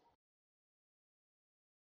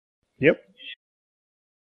 Yep.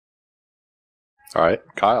 All right,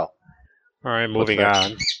 Kyle. All right, moving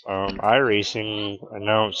on. iRacing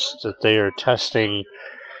announced that they are testing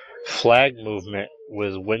flag movement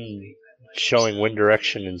with showing wind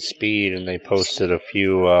direction and speed, and they posted a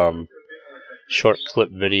few short clip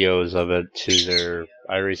videos of it to their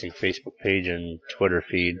iRacing Facebook page and Twitter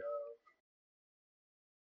feed.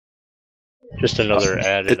 Just another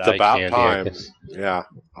added It's about eye time. candy. Yeah,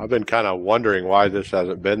 I've been kind of wondering why this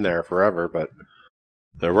hasn't been there forever, but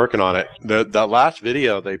they're working on it. The last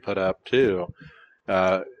video they put up too,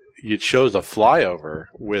 it shows a flyover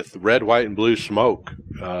with red, white, and blue smoke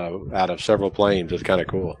out of several planes. It's kind of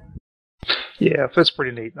cool. Yeah, that's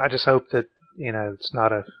pretty neat. I just hope that it's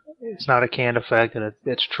not a canned effect, and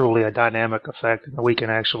it's truly a dynamic effect, and we can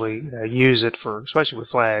actually use it for, especially with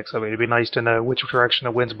flags. I mean, it'd be nice to know which direction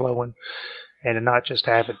the wind's blowing, and to not just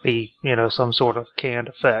have it be some sort of canned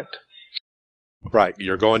effect. Right,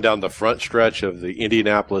 you're going down the front stretch of the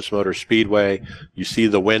Indianapolis Motor Speedway. You see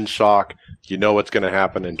the wind shock. You know what's going to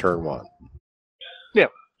happen in turn one. Yeah,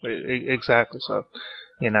 exactly. So,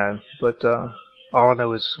 but all I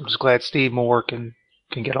know is I'm just glad Steve Moore can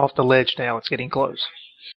get off the ledge now. It's getting close.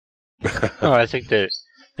 Oh, I think that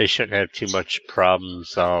they shouldn't have too much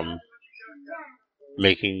problems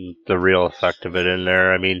making the real effect of it in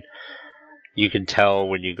there. I mean, you can tell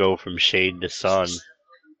when you go from shade to sun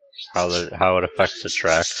how it affects the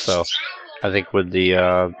track. So I think with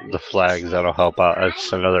the flags, that'll help out.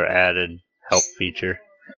 That's another added help feature.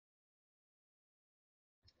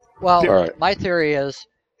 Well, right. My theory is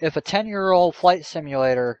if a 10-year-old flight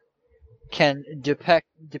simulator can depict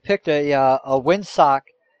a windsock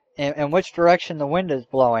and which direction the wind is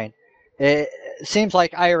blowing, it seems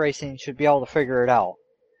like iRacing should be able to figure it out.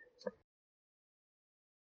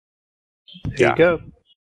 There you go.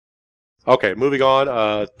 Okay, moving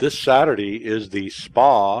on. This Saturday is the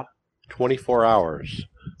Spa 24 Hours,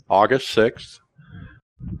 August 6th.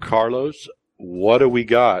 Carlos, what do we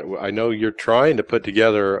got? I know you're trying to put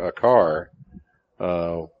together a car.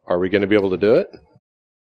 Are we going to be able to do it?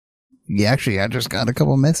 Yeah, actually, I just got a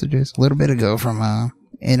couple messages a little bit ago from an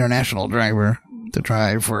international driver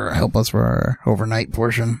to help us for our overnight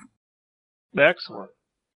portion. Excellent.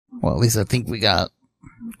 Well, at least I think we got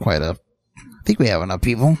I think we have enough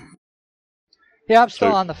people. Yeah, I'm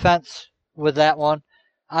still on the fence with that one.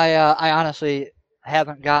 I honestly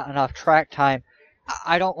haven't got enough track time.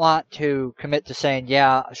 I don't want to commit to saying,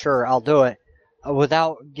 yeah, sure, I'll do it.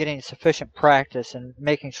 without getting sufficient practice and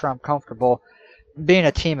making sure I'm comfortable, being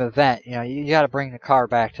a team event, you got to bring the car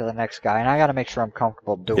back to the next guy, and I got to make sure I'm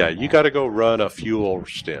comfortable doing Yeah, that. you got to go run a fuel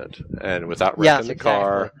stint, and without wrecking the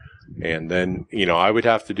car, and then I would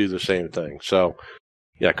have to do the same thing. So,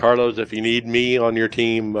 yeah, Carlos, if you need me on your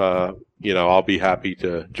team, I'll be happy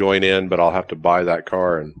to join in, but I'll have to buy that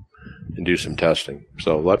car and do some testing.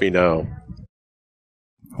 So let me know.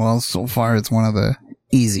 Well, so far it's one of the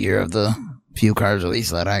easier of the few cars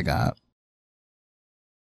released that I got.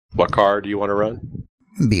 What car do you want to run?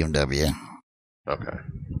 BMW. Okay.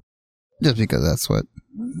 Just because that's what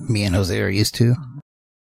me and Jose are used to.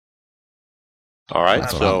 All right,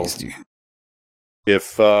 That's what I'm used so to.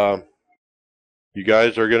 if you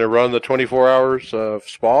guys are going to run the 24 hours of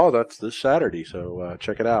Spa, that's this Saturday, so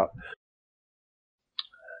check it out.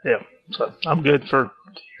 Yeah, so I'm good for,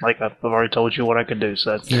 like I've already told you what I can do.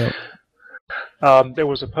 So, Yep. There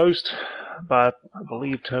was a post by, I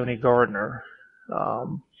believe, Tony Gardner.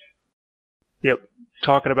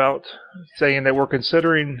 Talking about saying that we're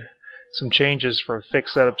considering some changes for a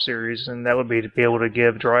fixed setup series, and that would be to be able to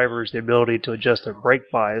give drivers the ability to adjust their brake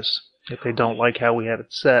bias if they don't like how we have it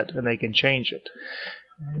set, and they can change it.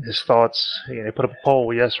 His thoughts, they put up a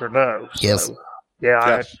poll, yes or no. Yes. So, yeah,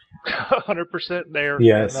 Yes. I'm 100% there.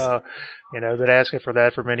 Yes. And, been asking for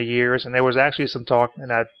that for many years, and there was actually some talk, and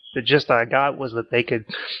the gist I got was that they could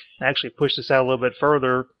actually push this out a little bit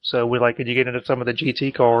further. So could you get into some of the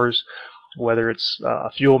GT cars, whether it's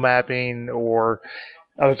fuel mapping or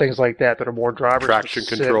other things like that are more driver Traction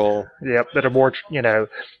specific. control. Yep, that are more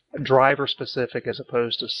driver specific as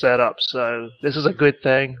opposed to setup. So this is a good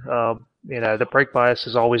thing. The brake bias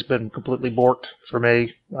has always been completely borked for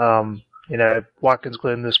me. Watkins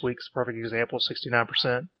Glen this week's a perfect example,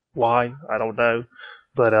 69%. Why? I don't know.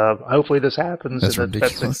 But hopefully this happens. That's and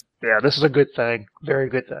ridiculous. this is a good thing. Very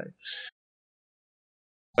good thing.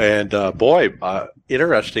 And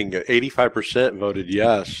interesting, 85% voted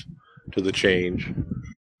yes to the change.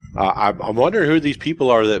 I'm wondering who these people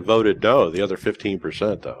are that voted no, the other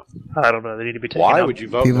 15%, though. I don't know. They need to be taken Why out. would you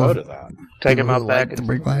vote People- no to that? Take him People out back. like the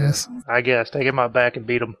brake bias. I guess. Take him out back and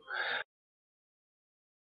beat him.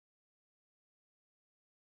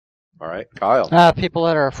 All right, Kyle. People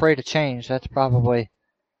that are afraid to change, that's probably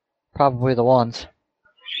the ones.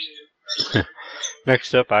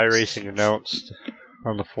 Next up, iRacing announced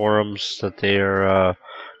on the forums that they are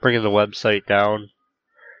bringing the website down.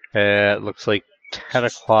 It looks like 10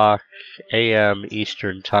 o'clock a.m.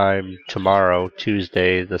 Eastern Time tomorrow,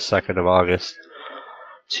 Tuesday, the 2nd of August,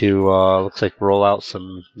 to, looks like, roll out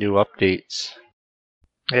some new updates.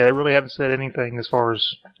 Yeah, they really haven't said anything as far as...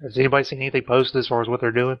 Has anybody seen anything posted as far as what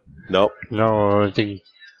they're doing? Nope. No, I think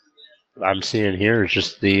I'm seeing here is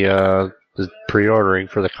just the pre-ordering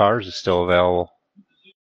for the cars is still available.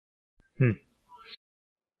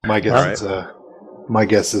 My guess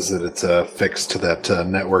is that it's a fix to that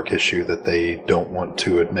network issue that they don't want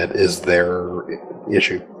to admit is their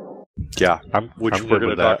issue. Yeah, which I'm we're good going to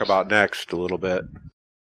with talk that. about next a little bit.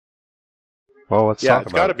 Well, let's Yeah, talk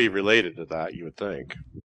it's about got to it. be related to that, you would think.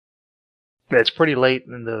 It's pretty late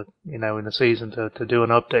in the in the season to do an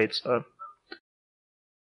update. So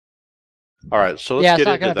All right, so let's Yeah, it's get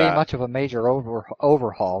not into going to be that. much of a major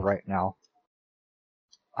overhaul right now.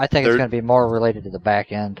 I think There- it's going to be more related to the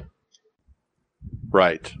back end.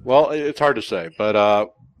 Right. Well, it's hard to say, but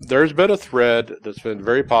there's been a thread that's been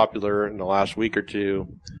very popular in the last week or two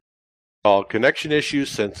called Connection Issues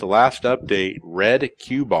Since the Last Update, Red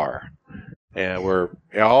Q-Bar. And where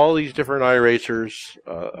all these different iRacers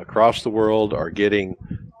across the world are getting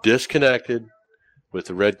disconnected with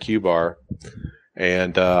the Red Q-Bar.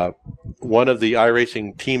 And one of the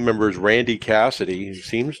iRacing team members, Randy Cassidy, who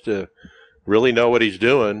seems to really know what he's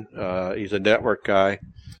doing, he's a network guy.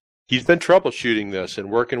 He's been troubleshooting this and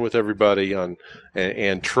working with everybody on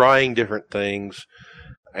and trying different things.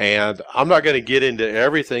 And I'm not going to get into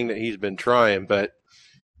everything that he's been trying, but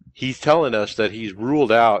he's telling us that he's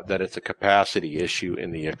ruled out that it's a capacity issue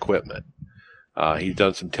in the equipment. He's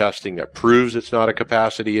done some testing that proves it's not a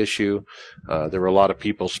capacity issue. There were a lot of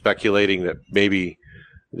people speculating that maybe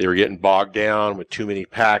they were getting bogged down with too many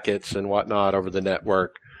packets and whatnot over the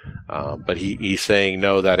network. But he's saying,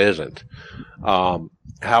 no, that isn't.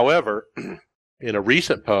 However, in a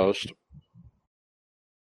recent post,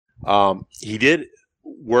 he did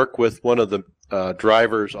work with one of the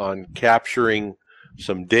drivers on capturing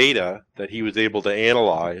some data that he was able to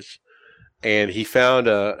analyze, and he found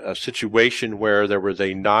a situation where there was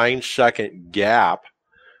a 9-second gap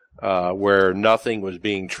where nothing was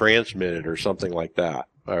being transmitted or something like that,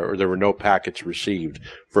 or there were no packets received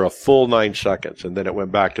for a full 9 seconds, and then it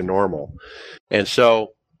went back to normal. And so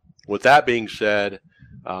with that being said,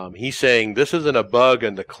 he's saying this isn't a bug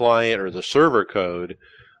in the client or the server code.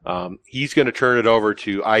 He's going to turn it over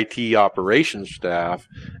to IT operations staff,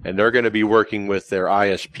 and they're going to be working with their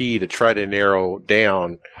ISP to try to narrow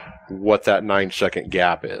down what that 9-second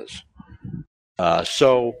gap is.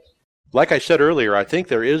 So, like I said earlier, I think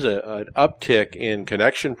there is an uptick in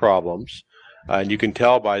connection problems, and you can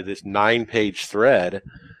tell by this 9-page thread,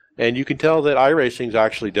 and you can tell that iRacing is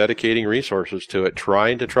actually dedicating resources to it,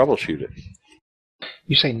 trying to troubleshoot it.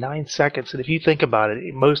 You say 9 seconds, and if you think about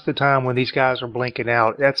it, most of the time when these guys are blinking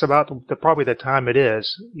out, that's about probably the time it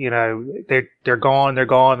is. You know, they're gone,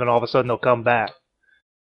 and all of a sudden they'll come back.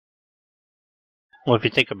 Well, if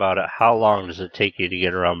you think about it, how long does it take you to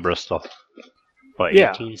get around Bristol? What,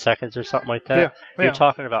 18 seconds or something like that? Yeah. You're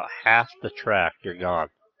talking about half the track, you're gone.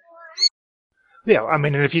 Yeah, I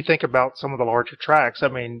mean, and if you think about some of the larger tracks, I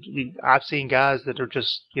mean, I've seen guys that are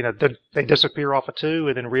just, you know, they disappear off of 2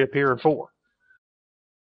 and then reappear in 4.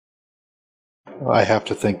 I have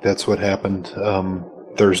to think that's what happened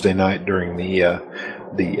Thursday night during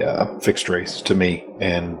the fixed race to me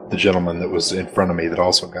and the gentleman that was in front of me that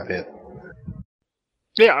also got hit.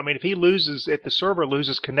 Yeah, I mean, if the server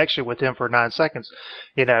loses connection with him for 9 seconds,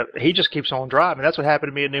 you know, he just keeps on driving. That's what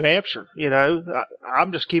happened to me in New Hampshire. You know,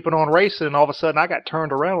 I'm just keeping on racing, and all of a sudden I got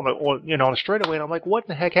turned around on the straightaway, and I'm like, what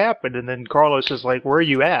the heck happened? And then Carlos is like, where are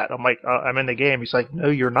you at? I'm like, I'm in the game. He's like, no,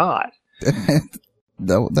 you're not.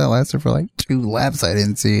 That lasted for like 2 laps. I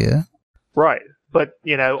didn't see you. Right. But,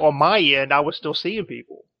 you know, on my end, I was still seeing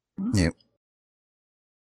people. Yep.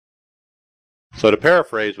 So to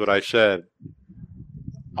paraphrase what I said,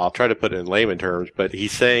 I'll try to put it in layman terms, but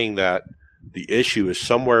he's saying that the issue is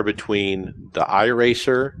somewhere between the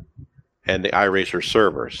iRacer and the iRacer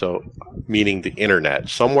server. So, meaning the internet.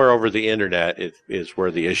 Somewhere over the internet is where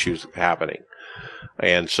the issue's happening.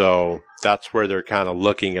 And so that's where they're kind of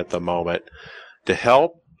looking at the moment. To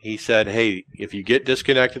help, he said, hey, if you get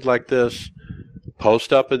disconnected like this,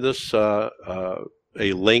 post up in this a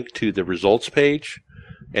link to the results page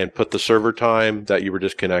and put the server time that you were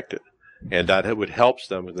disconnected. And that would help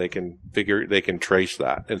them. They can trace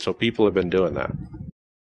that. And so people have been doing that.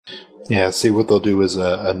 Yeah, see, what they'll do is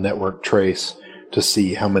a network trace to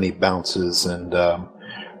see how many bounces and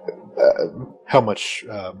how much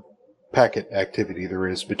packet activity there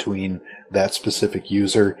is between that specific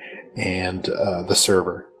user and the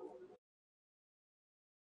server.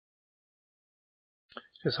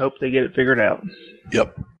 Just hope they get it figured out.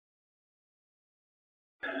 Yep.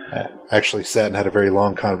 I actually sat and had a very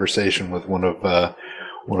long conversation with one of the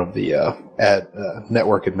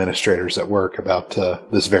network administrators at work about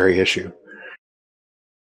this very issue.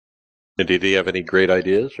 And did he have any great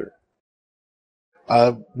ideas? Or?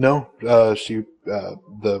 No. She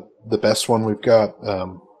the best one we've got,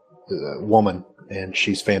 a woman, and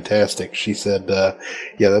she's fantastic. She said,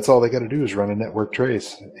 "Yeah, that's all they got to do is run a network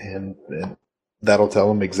trace, and that'll tell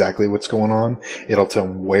them exactly what's going on. It'll tell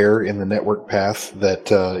them where in the network path that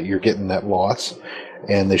you're getting that loss,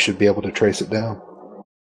 and they should be able to trace it down."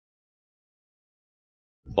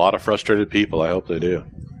 A lot of frustrated people. I hope they do.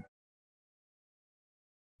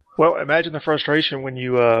 Well, imagine the frustration when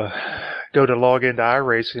you go to log into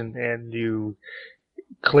iRacing and you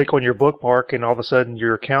click on your bookmark and all of a sudden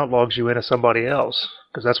your account logs you into somebody else,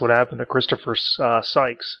 because that's what happened to Christopher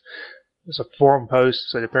Sykes. There's a forum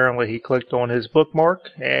post that apparently he clicked on his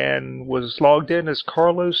bookmark and was logged in as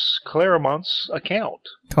Carlos Claremont's account.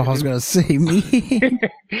 Oh, I was going to say me.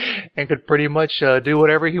 And could pretty much do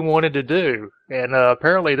whatever he wanted to do. And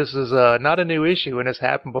apparently this is not a new issue, and it's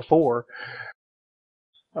happened before.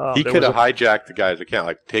 He could have hijacked the guy's account,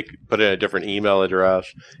 like put in a different email address.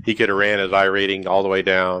 He could have ran his iRating all the way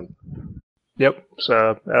down. Yep.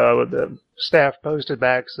 So the staff posted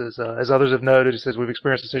back, says, as others have noted, it says, we've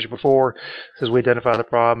experienced this issue before. It says, we identify the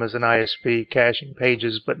problem as an ISP caching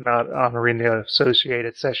pages but not honoring the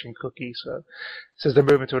associated session cookie. So it says they're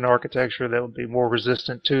moving to an architecture that would be more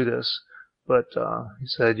resistant to this. But he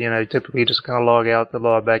said, typically you just kind of log out, then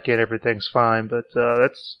log back in, everything's fine. But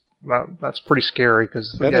that's pretty scary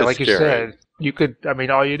because, like you said, you could,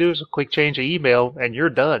 all you do is a quick change of email and you're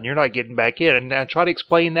done. You're not getting back in. And now try to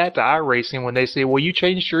explain that to iRacing when they say, well, you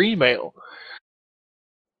changed your email.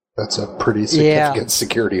 That's a pretty significant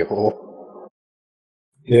security hole.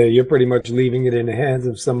 Yeah, you're pretty much leaving it in the hands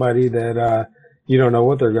of somebody that you don't know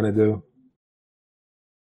what they're going to do.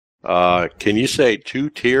 Can you say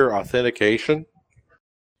 2-tier authentication?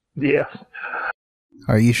 Yeah.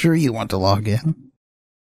 Are you sure you want to log in?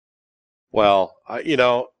 Well,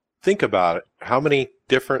 think about it. How many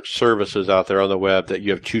different services out there on the web that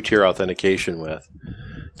you have 2-tier authentication with?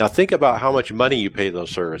 Now think about how much money you pay those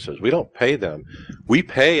services. We don't pay them. We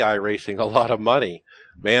pay iRacing a lot of money.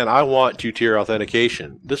 Man, I want two-tier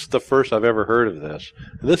authentication. This is the first I've ever heard of this.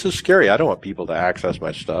 This is scary. I don't want people to access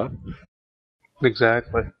my stuff.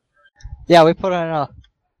 Exactly. Yeah, we put in a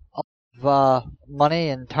lot of money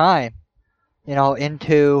and time,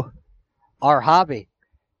 into our hobby.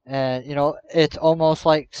 And, it's almost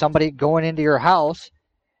like somebody going into your house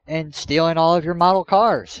and stealing all of your model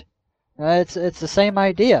cars. It's the same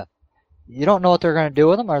idea. You don't know what they're going to do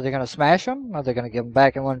with them. Are they going to smash them? Are they going to give them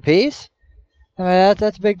back in one piece? I mean,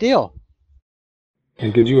 that's a big deal.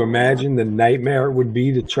 And could you imagine the nightmare it would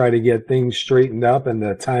be to try to get things straightened up and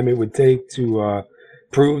the time it would take to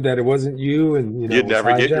prove that it wasn't you? And you'd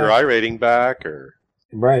never get your iRating back, or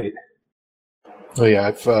right. Oh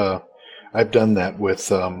yeah, I've done that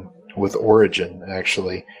with Origin.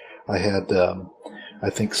 Actually, I had I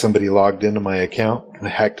think somebody logged into my account,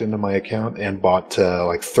 hacked into my account, and bought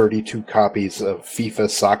like 32 copies of FIFA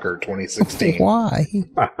Soccer 2016. Why?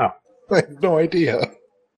 Wow. I have no idea.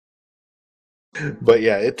 But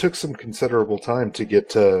yeah, it took some considerable time to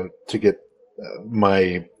get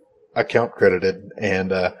my account credited and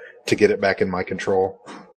to get it back in my control.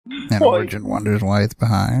 And Origin wonders why it's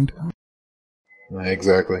behind.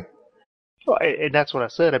 Exactly. Well, and that's what I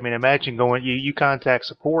said. I mean, imagine you contact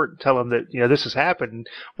support and tell them that this has happened.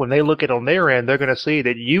 When they look at it on their end, they're going to see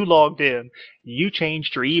that you logged in, you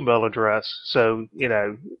changed your email address, so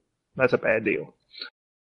that's a bad deal.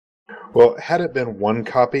 Well, had it been one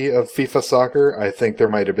copy of FIFA Soccer, I think there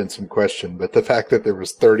might have been some question. But the fact that there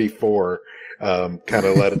was 34 kind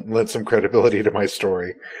of lent some credibility to my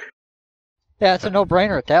story. Yeah, it's a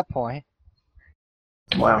no-brainer at that point.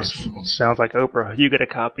 Wow, sounds like Oprah. You get a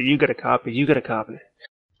copy, you get a copy, you get a copy.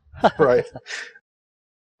 Right.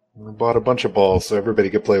 I bought a bunch of balls so everybody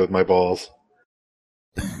could play with my balls.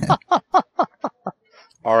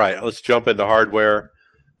 All right, let's jump into hardware.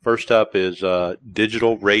 First up is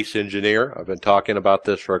Digital Race Engineer. I've been talking about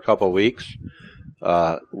this for a couple of weeks.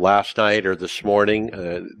 Last night or this morning,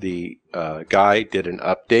 the guy did an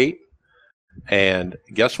update. And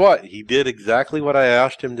guess what? He did exactly what I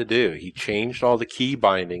asked him to do. He changed all the key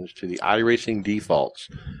bindings to the iRacing defaults.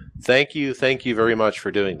 Thank you very much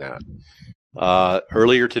for doing that.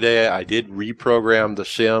 Earlier today, I did reprogram the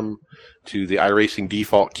sim to the iRacing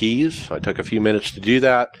default keys. I took a few minutes to do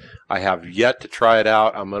that. I have yet to try it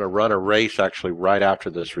out. I'm going to run a race actually right after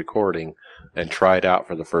this recording and try it out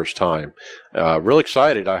for the first time. Real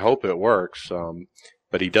excited. I hope it works.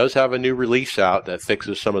 But he does have a new release out that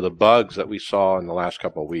fixes some of the bugs that we saw in the last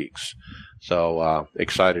couple of weeks. So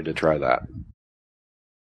excited to try that.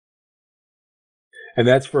 And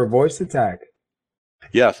that's for voice attack.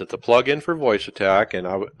 Yes, it's a plug-in for voice attack. And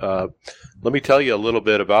let me tell you a little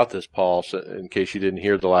bit about this, Paul, in case you didn't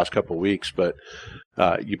hear the last couple of weeks. But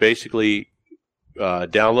you basically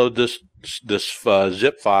download this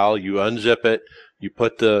zip file. You unzip it. You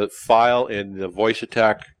put the file in the voice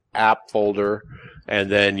attack app folder,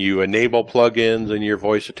 and then you enable plugins in your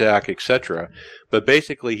voice attack, etc. But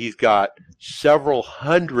basically, he's got several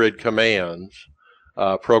hundred commands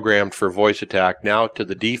programmed for voice attack now to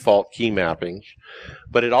the default key mappings.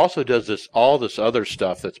 But it also does all this other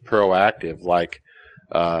stuff that's proactive, like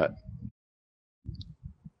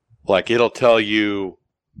it'll tell you,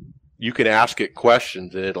 you can ask it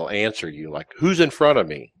questions and it'll answer you, like, who's in front of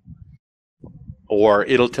me? Or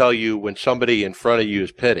it'll tell you when somebody in front of you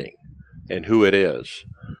is pitting and who it is.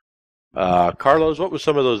 Carlos, what was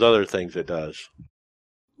some of those other things it does?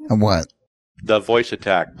 What? The voice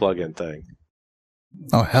attack plugin thing.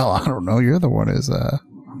 Oh, hell, I don't know. You're the one who's...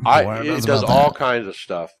 It does all kinds of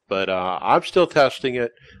stuff, but I'm still testing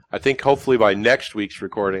it. I think hopefully by next week's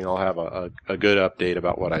recording I'll have a good update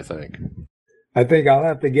about what I think. I think I'll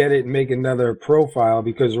have to get it and make another profile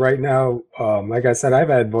because right now, like I said, I've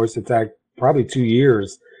had voice attack probably 2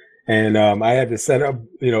 years, and I had to set up,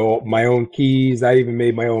 my own keys. I even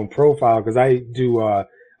made my own profile because I do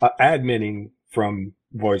adminning from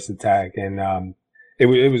voice attack, and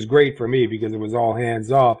it was great for me because it was all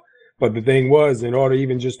hands off. But the thing was, in order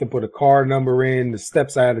even just to put a car number in, the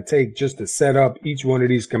steps I had to take just to set up each one of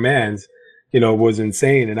these commands, was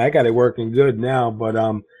insane. And I got it working good now. But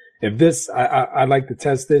if this, I'd like to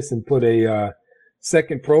test this and put a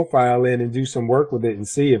second profile in and do some work with it and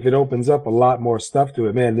see if it opens up a lot more stuff to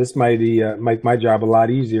it. Man, this might make my job a lot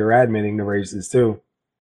easier adminning the races too.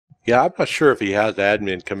 Yeah, I'm not sure if he has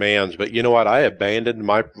admin commands, but you know what? I abandoned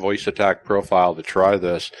my voice attack profile to try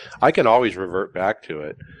this. I can always revert back to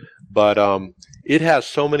it. But it has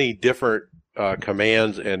so many different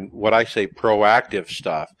commands and what I say proactive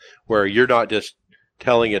stuff where you're not just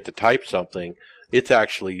telling it to type something. it's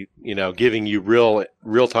actually, giving you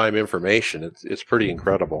real-time information. It's pretty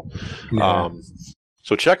incredible. Yeah.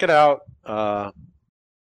 So check it out.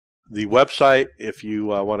 The website, if you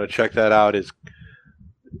want to check that out, is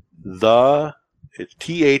it's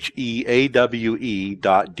theawe.dk.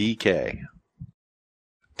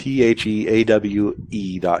 theawe.dk.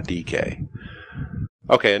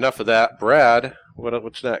 Okay, enough of that. Brad,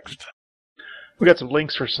 what's next? We got some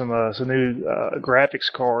links for some new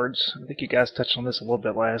graphics cards. I think you guys touched on this a little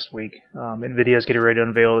bit last week. NVIDIA is getting ready to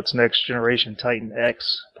unveil its next generation Titan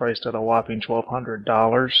X, priced at a whopping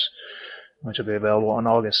 $1,200, which will be available on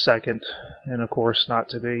August 2nd. And of course, not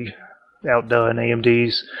to be outdone,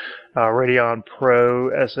 AMD's Radeon Pro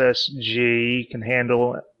SSG can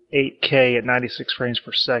handle 8K at 96 frames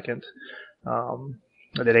per second.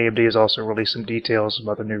 And then AMD has also released some details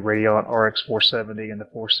about the new Radeon RX 470 and the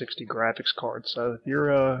 460 graphics card. So if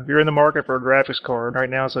you're in the market for a graphics card, right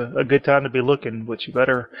now is a good time to be looking, but you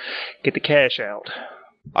better get the cash out.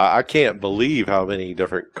 I can't believe how many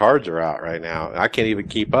different cards are out right now. I can't even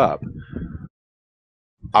keep up.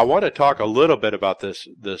 I want to talk a little bit about this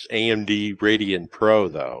AMD Radeon Pro,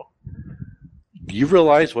 though. Do you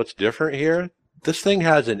realize what's different here? This thing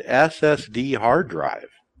has an SSD hard drive.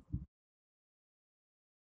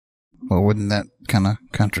 Well, wouldn't that kind of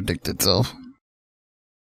contradict itself?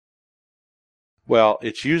 Well,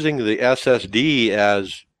 it's using the SSD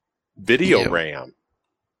as video RAM.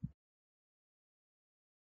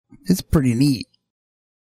 It's pretty neat.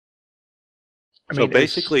 So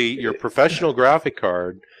basically, your professional graphic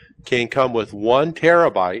card can come with 1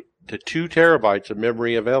 terabyte to 2 terabytes of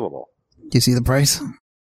memory available. Do you see the price?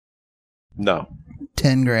 No.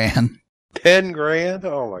 10 grand. 10 grand?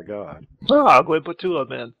 Oh my God. Oh, I'll go ahead and put 2 of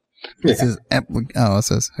them in. It says it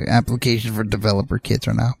says application for developer kits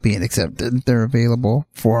are now being accepted. They're available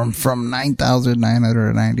from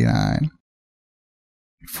 $9,999.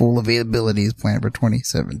 Full availability is planned for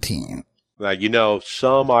 2017. Now,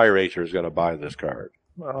 some iRacer is going to buy this card.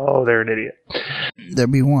 Oh, they're an idiot.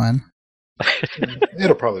 There'll be one.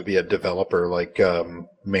 It'll probably be a developer like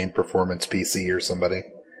Main Performance PC or somebody.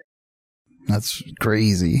 That's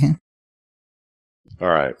crazy. All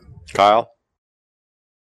right. Kyle?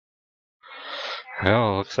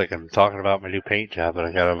 Well, looks like I'm talking about my new paint job that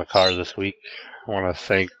I got on the car this week. I want to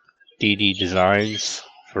thank DD Designs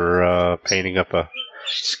for painting up a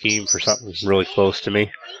scheme for something really close to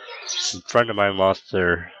me. A friend of mine lost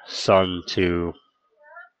their son to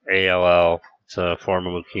ALL. It's a form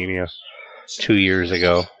of leukemia 2 years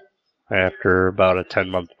ago after about a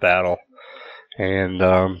 10-month battle. And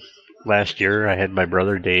last year I had my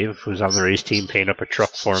brother Dave, who's on the race team, paint up a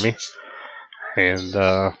truck for me. And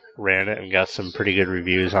ran it and got some pretty good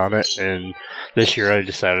reviews on it. And this year I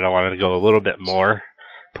decided I wanted to go a little bit more,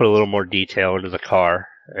 put a little more detail into the car.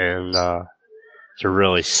 And it's a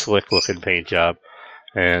really slick looking paint job.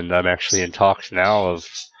 And I'm actually in talks now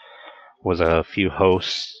with a few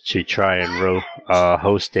hosts to try and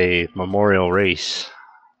host a memorial race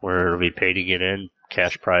where it'll be pay to get in,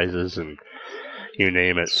 cash prizes, and you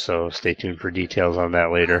name it. So stay tuned for details on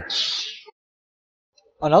that later.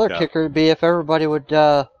 Another kicker would be if everybody would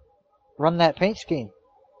run that paint scheme.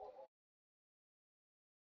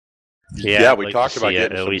 Yeah, we like talked about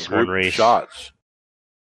getting at some least one group race. shots.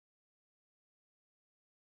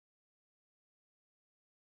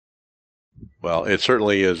 Well, it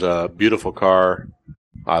certainly is a beautiful car.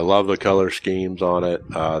 I love the color schemes on it.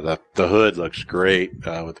 The hood looks great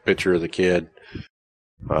with the picture of the kid.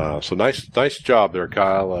 So nice job there,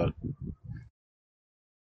 Kyle.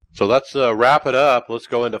 So let's wrap it up. Let's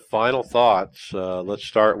go into final thoughts. Let's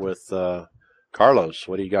start with Carlos.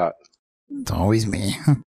 What do you got? It's always me.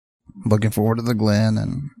 Looking forward to the Glen,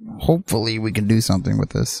 and hopefully we can do something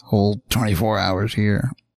with this whole 24 hours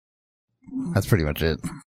here. That's pretty much it.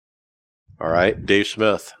 All right, Dave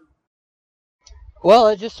Smith. Well,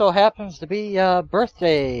 it just so happens to be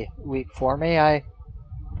birthday week for me. I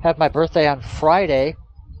have my birthday on Friday,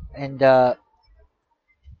 and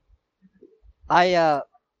I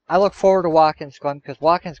look forward to Watkins Glen because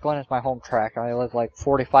Watkins Glen is my home track. I live like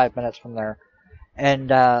 45 minutes from there. And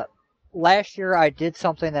last year I did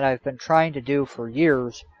something that I've been trying to do for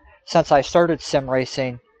years since I started sim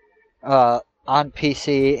racing on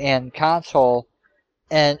PC and console,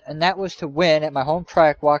 and that was to win at my home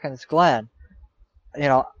track, Watkins Glen,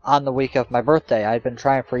 on the week of my birthday. I'd been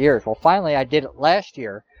trying for years. Well, finally I did it last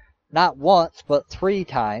year, not once, but 3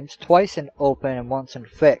 times, twice in open and once in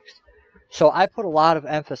fixed. So I put a lot of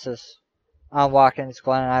emphasis on Watkins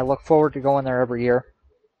Glen, and I look forward to going there every year.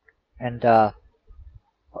 And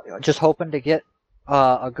just hoping to get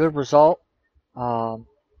a good result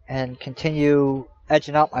and continue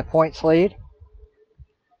edging out my points lead.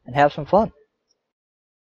 and have some fun.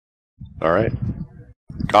 All right.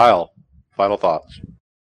 Kyle, final thoughts.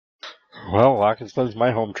 Well, Watkinsglen's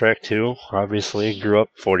my home track too. Obviously, grew up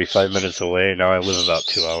 45 minutes away. Now I live about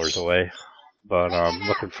 2 hours away. But I'm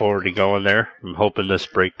looking forward to going there. I'm hoping this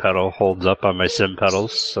brake pedal holds up on my sim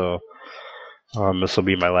pedals. So this will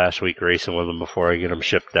be my last week racing with them before I get them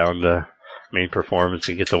shipped down to Main Performance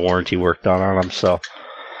and get the warranty work done on them. So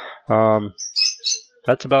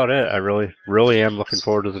that's about it. I really, really am looking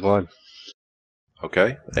forward to the Glen.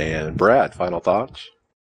 Okay. And Brad, final thoughts?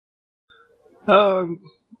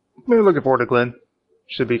 Maybe looking forward to Glen.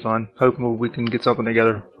 Should be fun. Hoping we can get something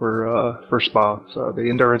together for Spa. So the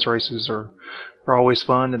endurance races are always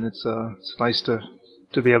fun, and it's nice to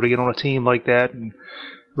be able to get on a team like that and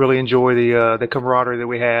really enjoy the camaraderie that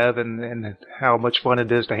we have, and how much fun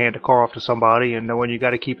it is to hand a car off to somebody and knowing you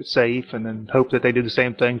got to keep it safe, and then hope that they do the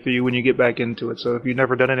same thing for you when you get back into it. So if you've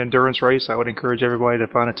never done an endurance race, I would encourage everybody to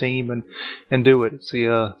find a team and do it. It's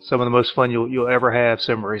some of the most fun you'll ever have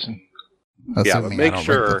sim racing. Yeah, but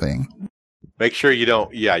make sure you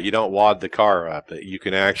don't wad the car up, that you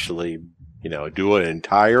can actually, do an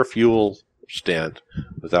entire fuel stint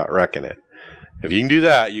without wrecking it. If you can do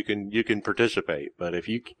that, you can participate. But if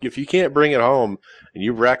you can't bring it home and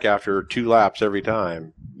you wreck after 2 laps every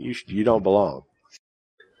time, you don't belong.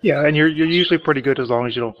 Yeah, and you're usually pretty good as long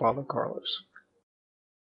as you don't follow Carlos.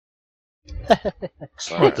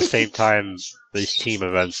 Well, at the same time, these team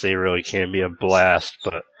events, they really can be a blast,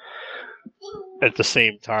 but at the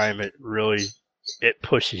same time, it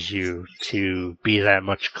pushes you to be that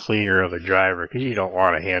much cleaner of a driver, because you don't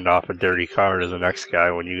want to hand off a dirty car to the next guy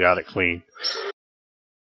when you got it clean.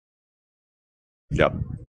 Yep.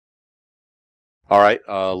 All right,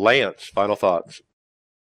 Lance, final thoughts.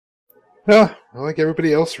 Like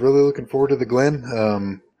everybody else, really looking forward to the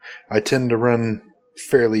Glen. I tend to run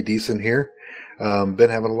fairly decent here. Been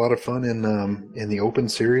having a lot of fun in the Open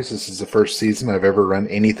Series. This is the first season I've ever run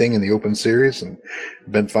anything in the Open Series, and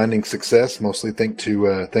been finding success, mostly thanks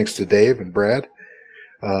to Dave and Brad.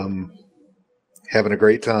 Having a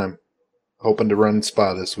great time. Hoping to run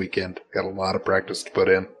Spa this weekend. Got a lot of practice to put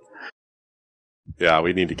in. Yeah,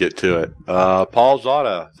 we need to get to it. Paul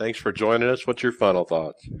Zotta, thanks for joining us. What's your final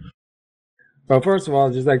thoughts? Well, first of all,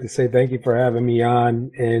 I'd just like to say thank you for having me on,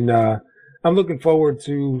 and I'm looking forward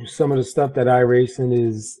to some of the stuff that iRacing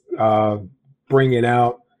is bringing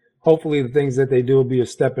out. Hopefully the things that they do will be a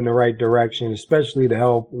step in the right direction, especially to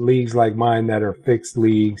help leagues like mine that are fixed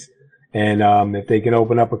leagues. And if they can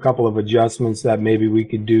open up a couple of adjustments that maybe we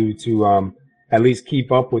could do to at least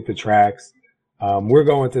keep up with the tracks. We're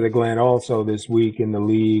going to the Glen also this week in the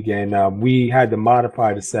league, and we had to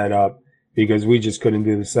modify the setup because we just couldn't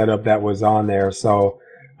do the setup that was on there. So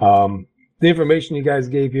the information you guys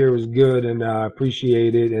gave here was good, and I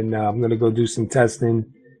appreciate it. And I'm going to go do some testing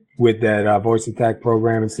with that voice attack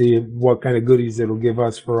program and see what kind of goodies it'll give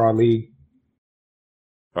us for our league.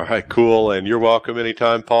 All right, cool. And you're welcome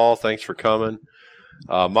anytime, Paul. Thanks for coming.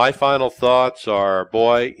 My final thoughts are,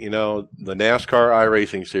 the NASCAR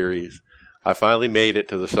iRacing Series. I finally made it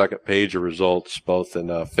to the second page of results, both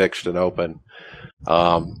in fixed and open.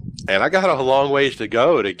 And I got a long ways to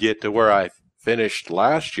go to get to where I finished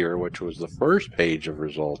last year, which was the first page of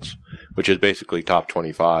results, which is basically top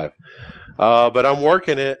 25. But I'm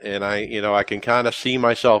working it, and I can kind of see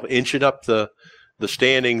myself inching up the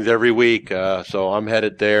standings every week. So I'm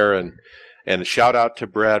headed there, and a shout out to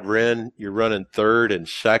Brad Wren. You're running third in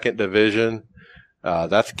second division.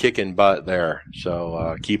 That's kicking butt there.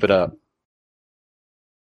 So keep it up.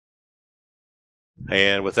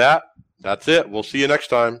 And with that, that's it. We'll see you next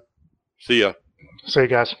time. See ya. See you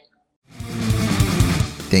guys.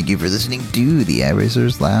 Thank you for listening to the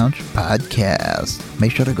iRacers Lounge podcast.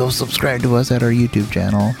 Make sure to go subscribe to us at our YouTube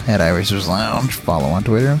channel at iRacers Lounge. Follow on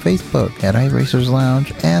Twitter and Facebook at iRacers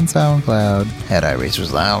Lounge and SoundCloud at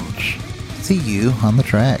iRacers Lounge. See you on the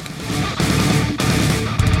track.